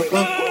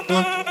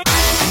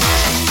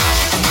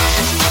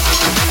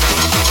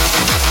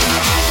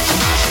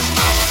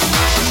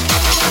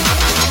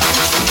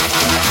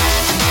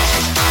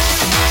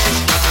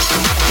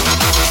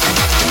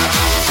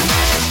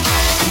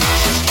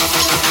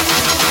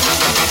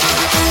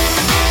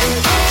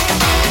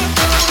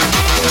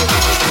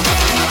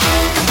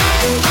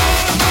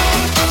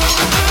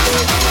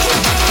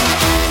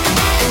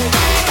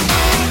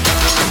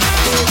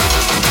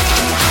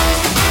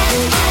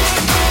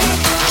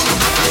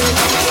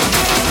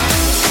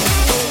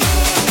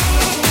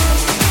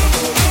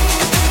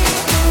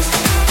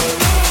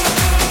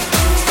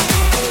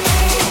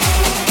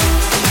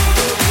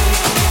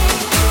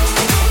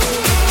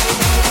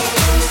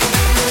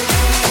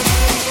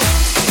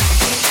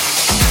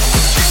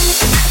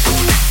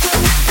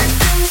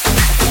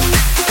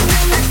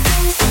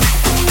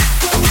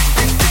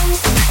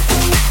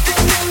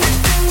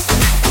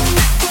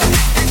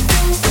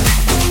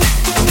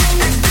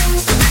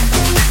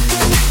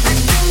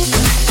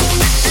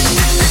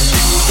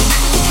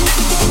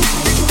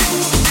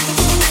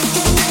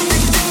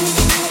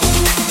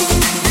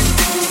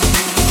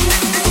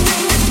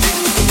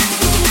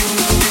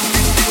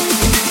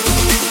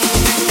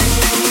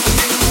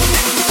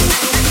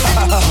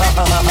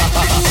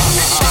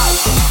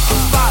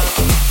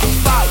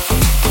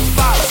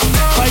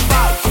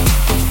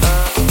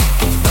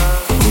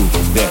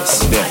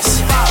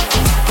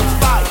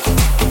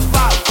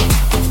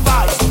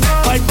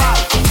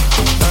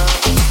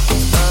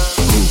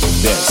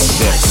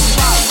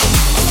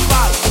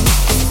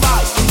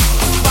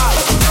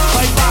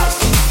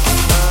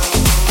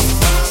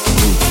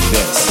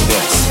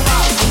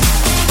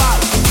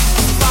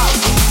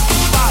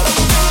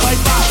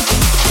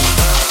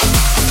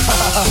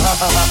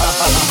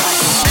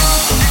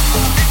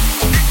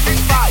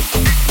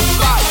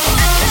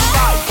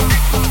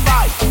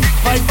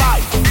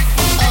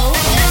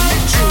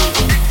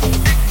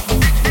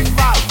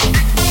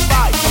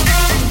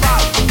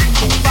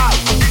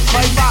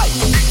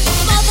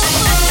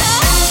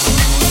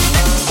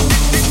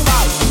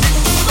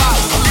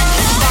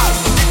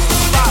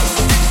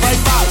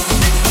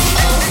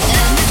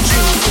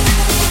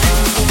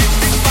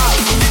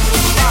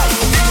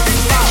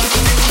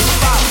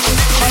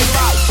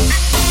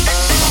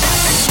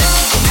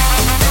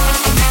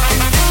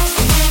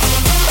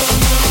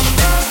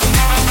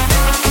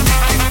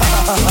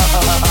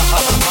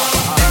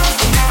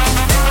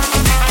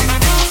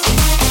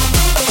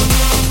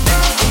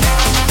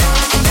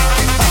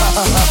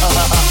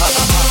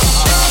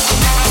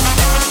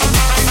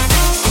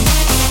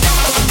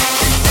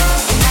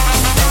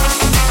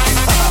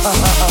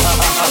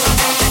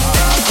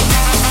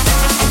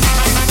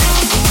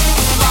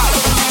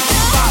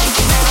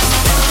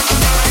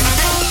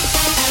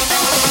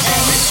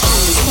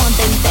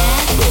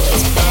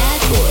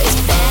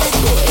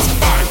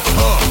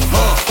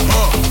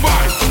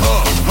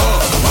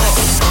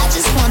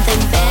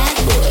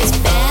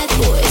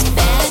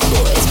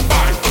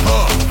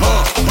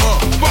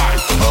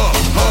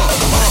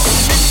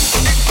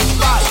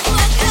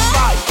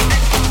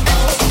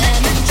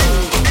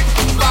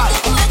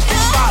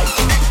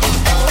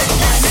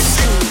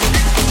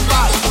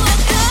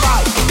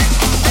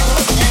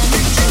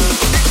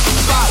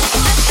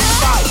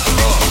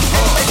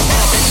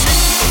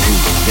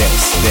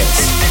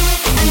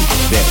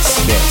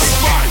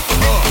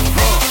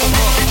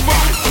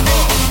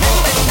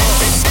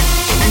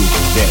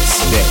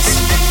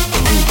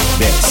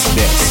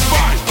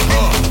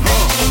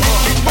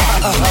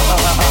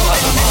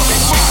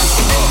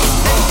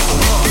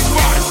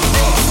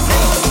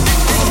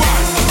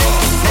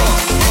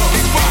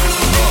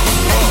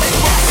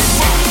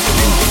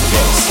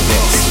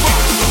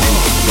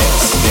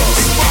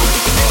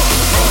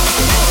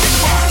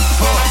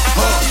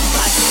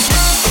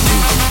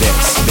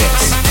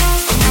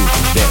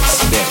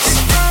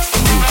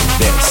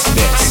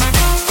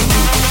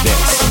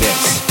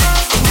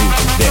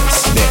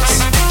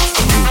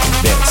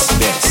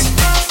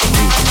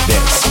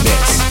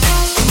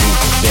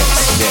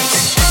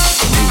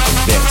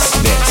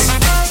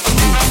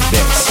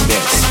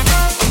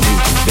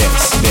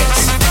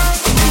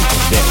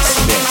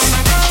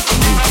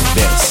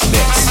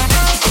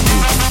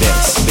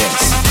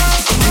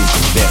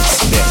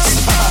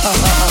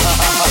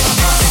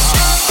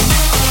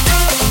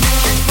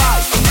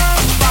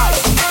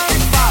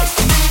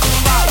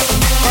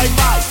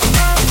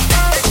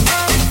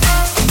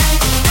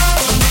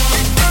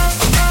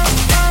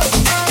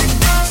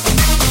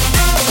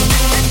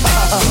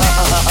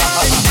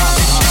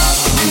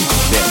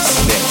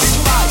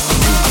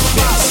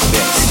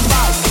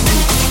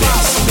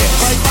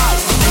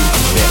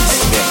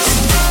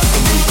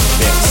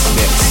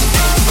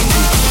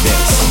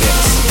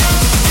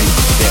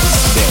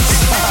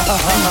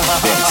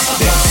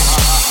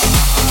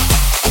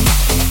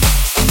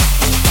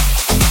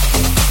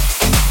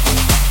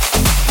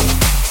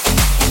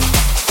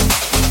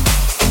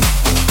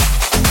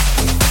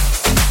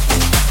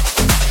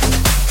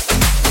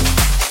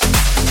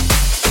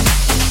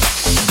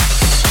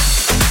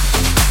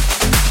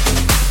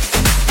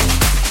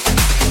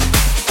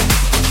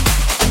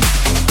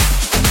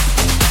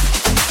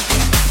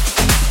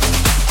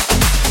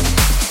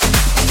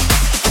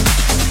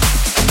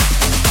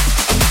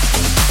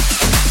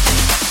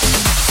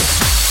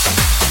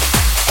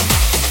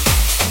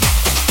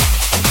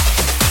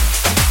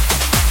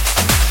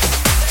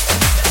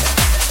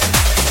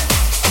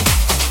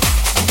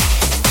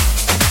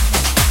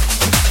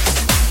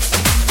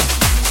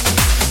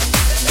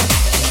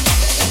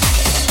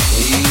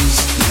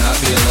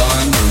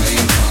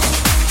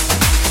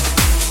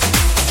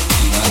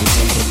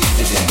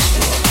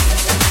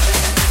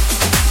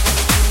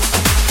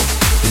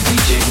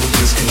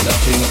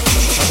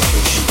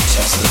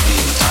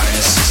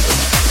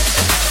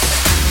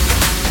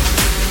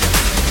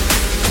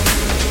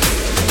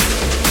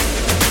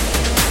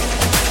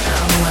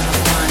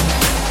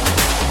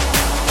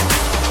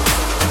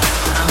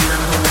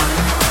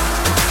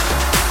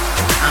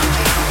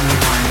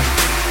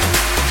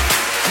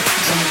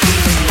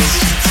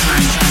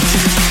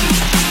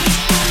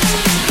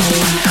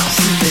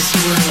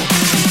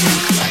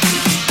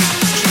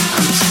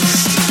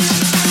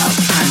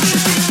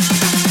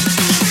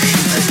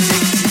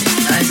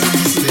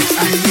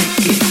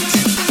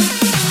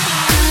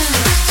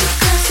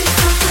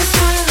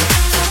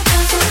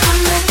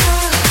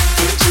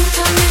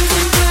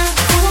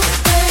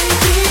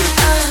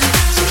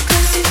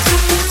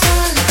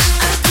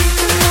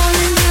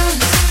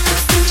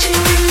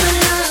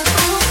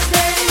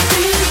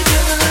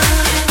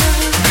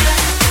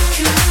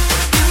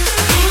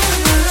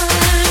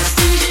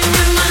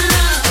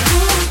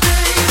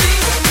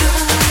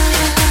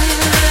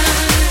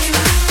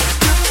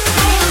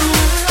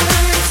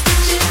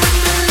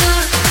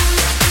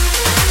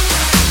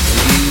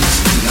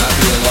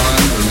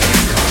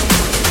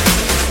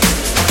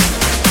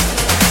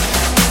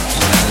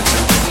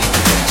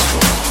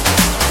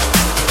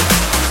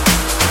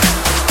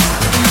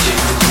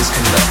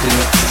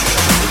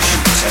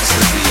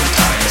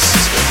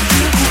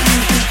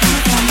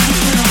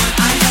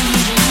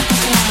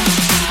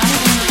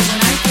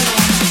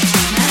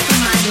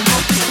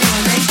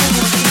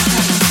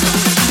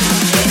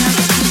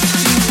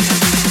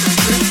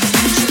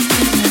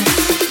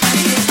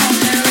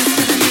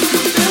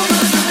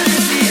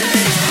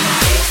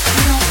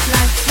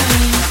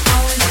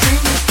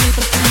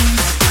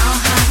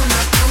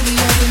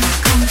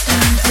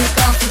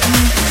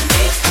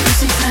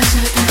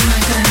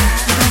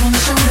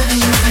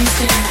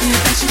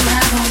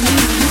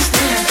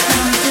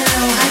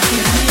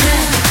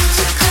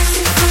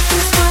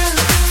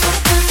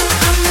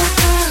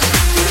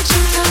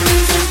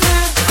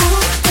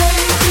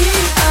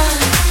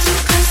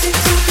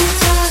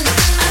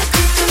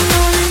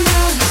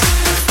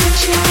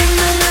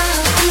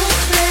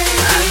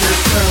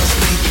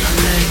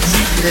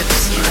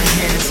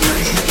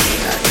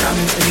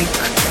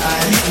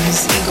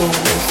 his ego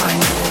will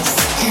find this.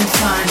 Can't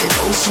find it,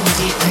 ocean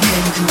deep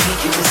ahead can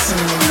beat you with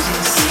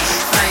cylinders.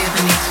 Fire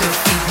beneath your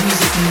feet,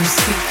 music when you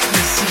speak,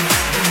 you see.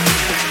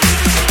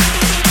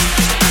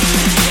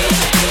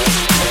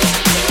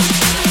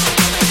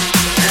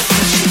 That's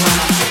what you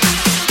are.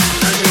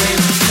 Underway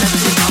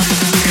reflected off the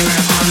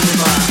mirror on the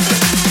bar.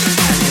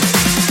 And it's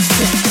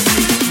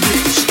sexy,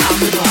 rich on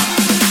the bar.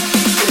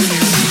 Feel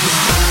your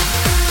superstar.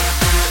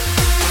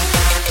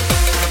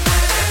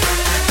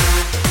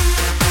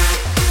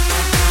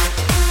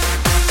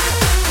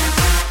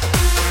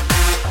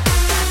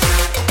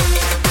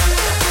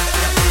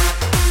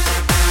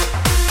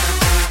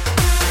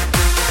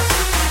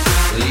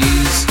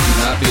 Please do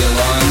not be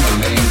alarmed,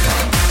 remain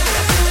calm.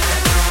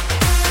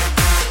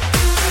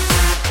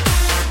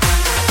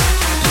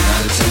 Do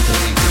not attempt to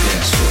leave the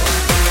dance floor.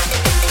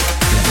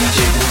 The DJ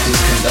booth is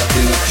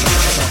conducting a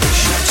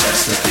troubleshoot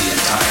test of the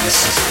entire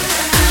system.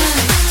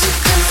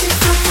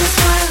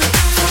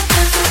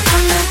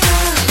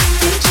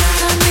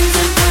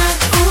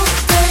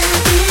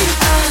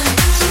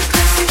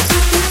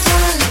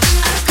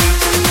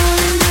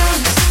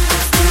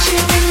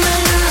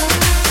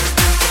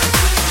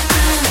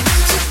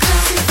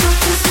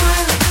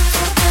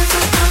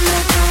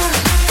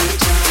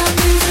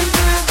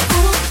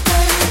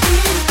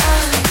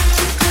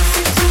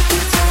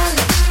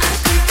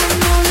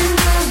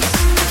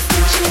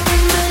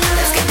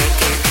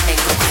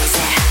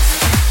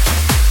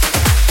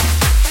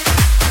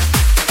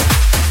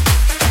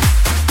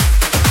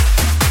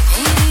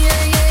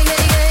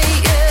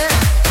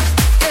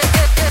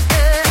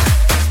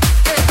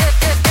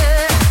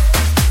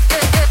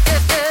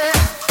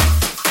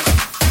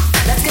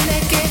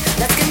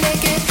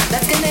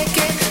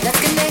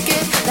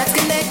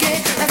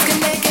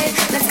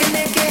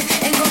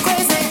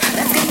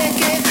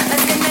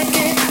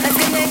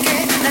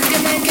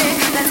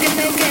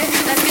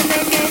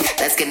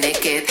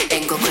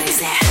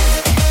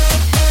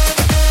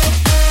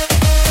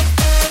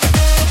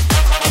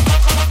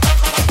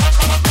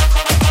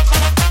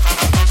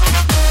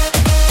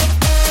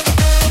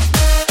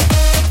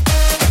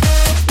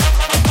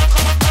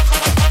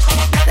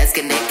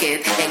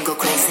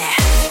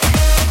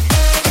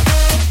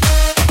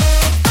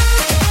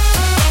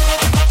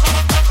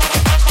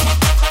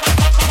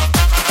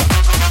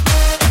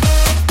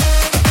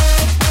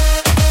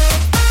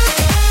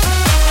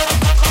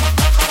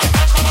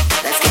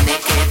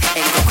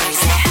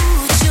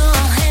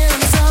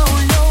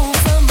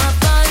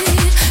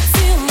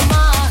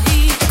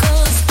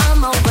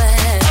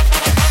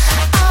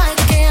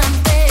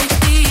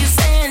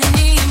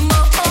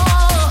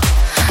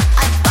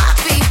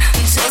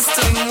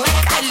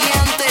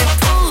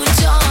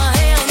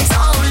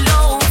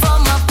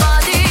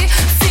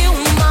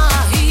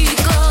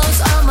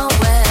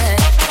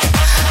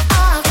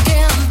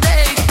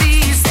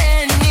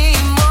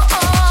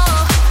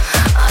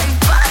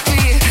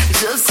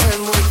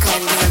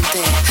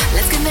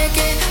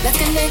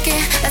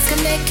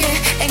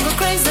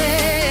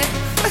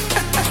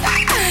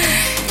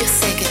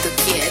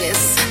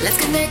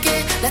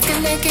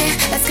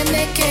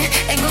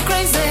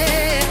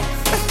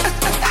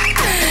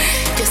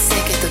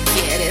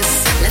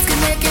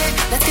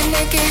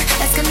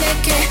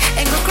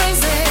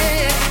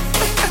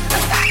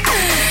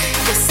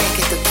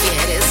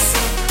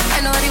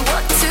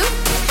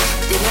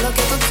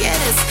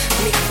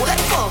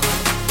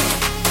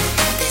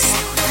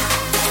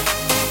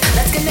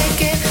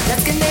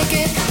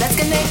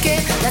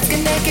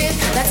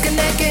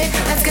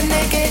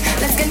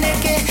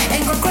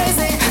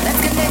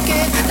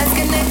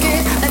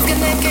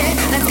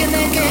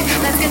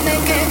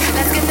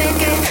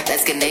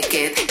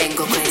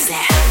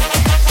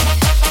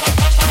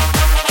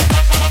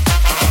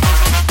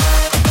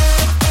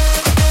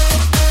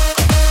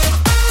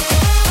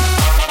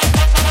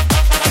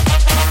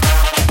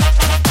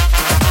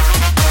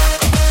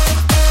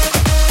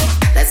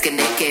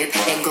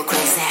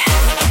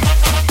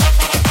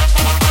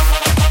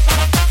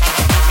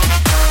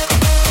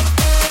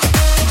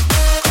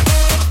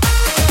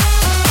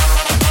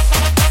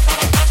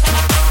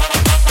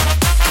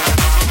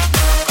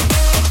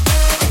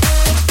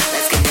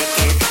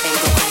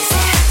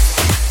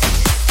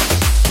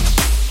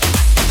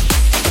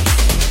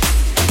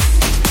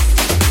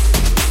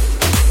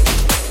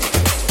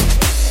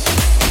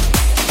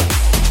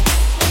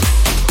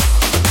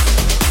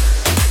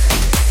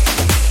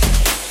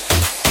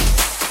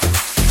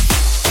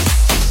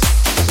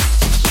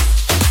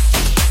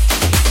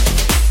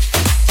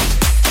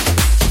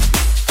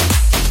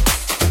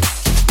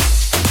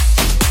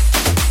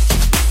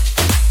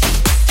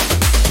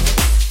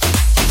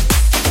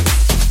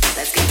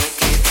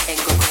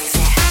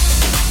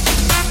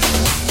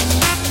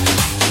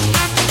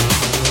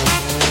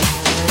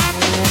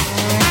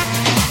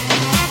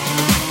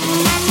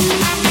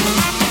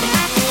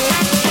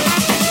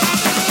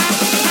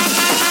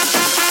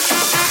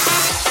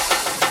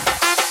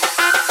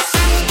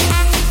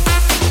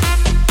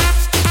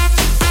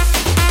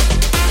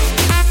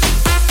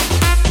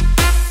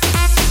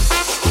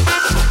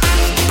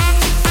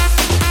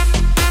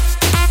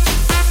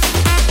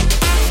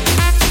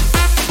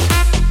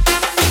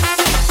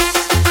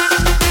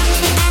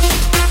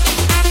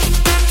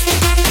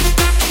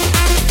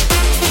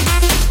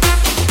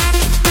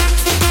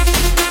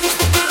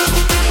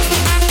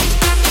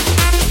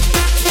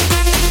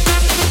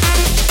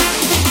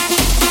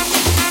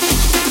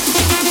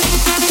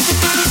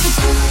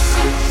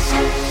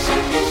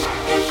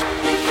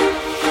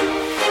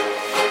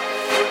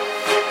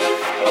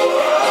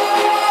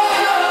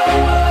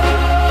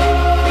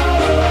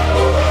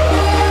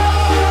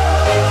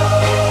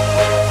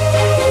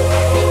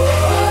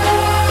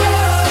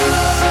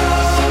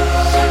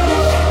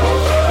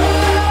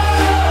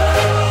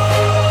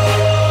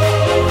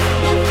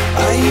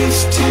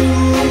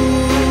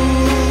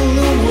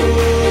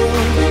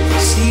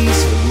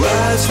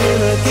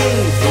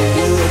 gave you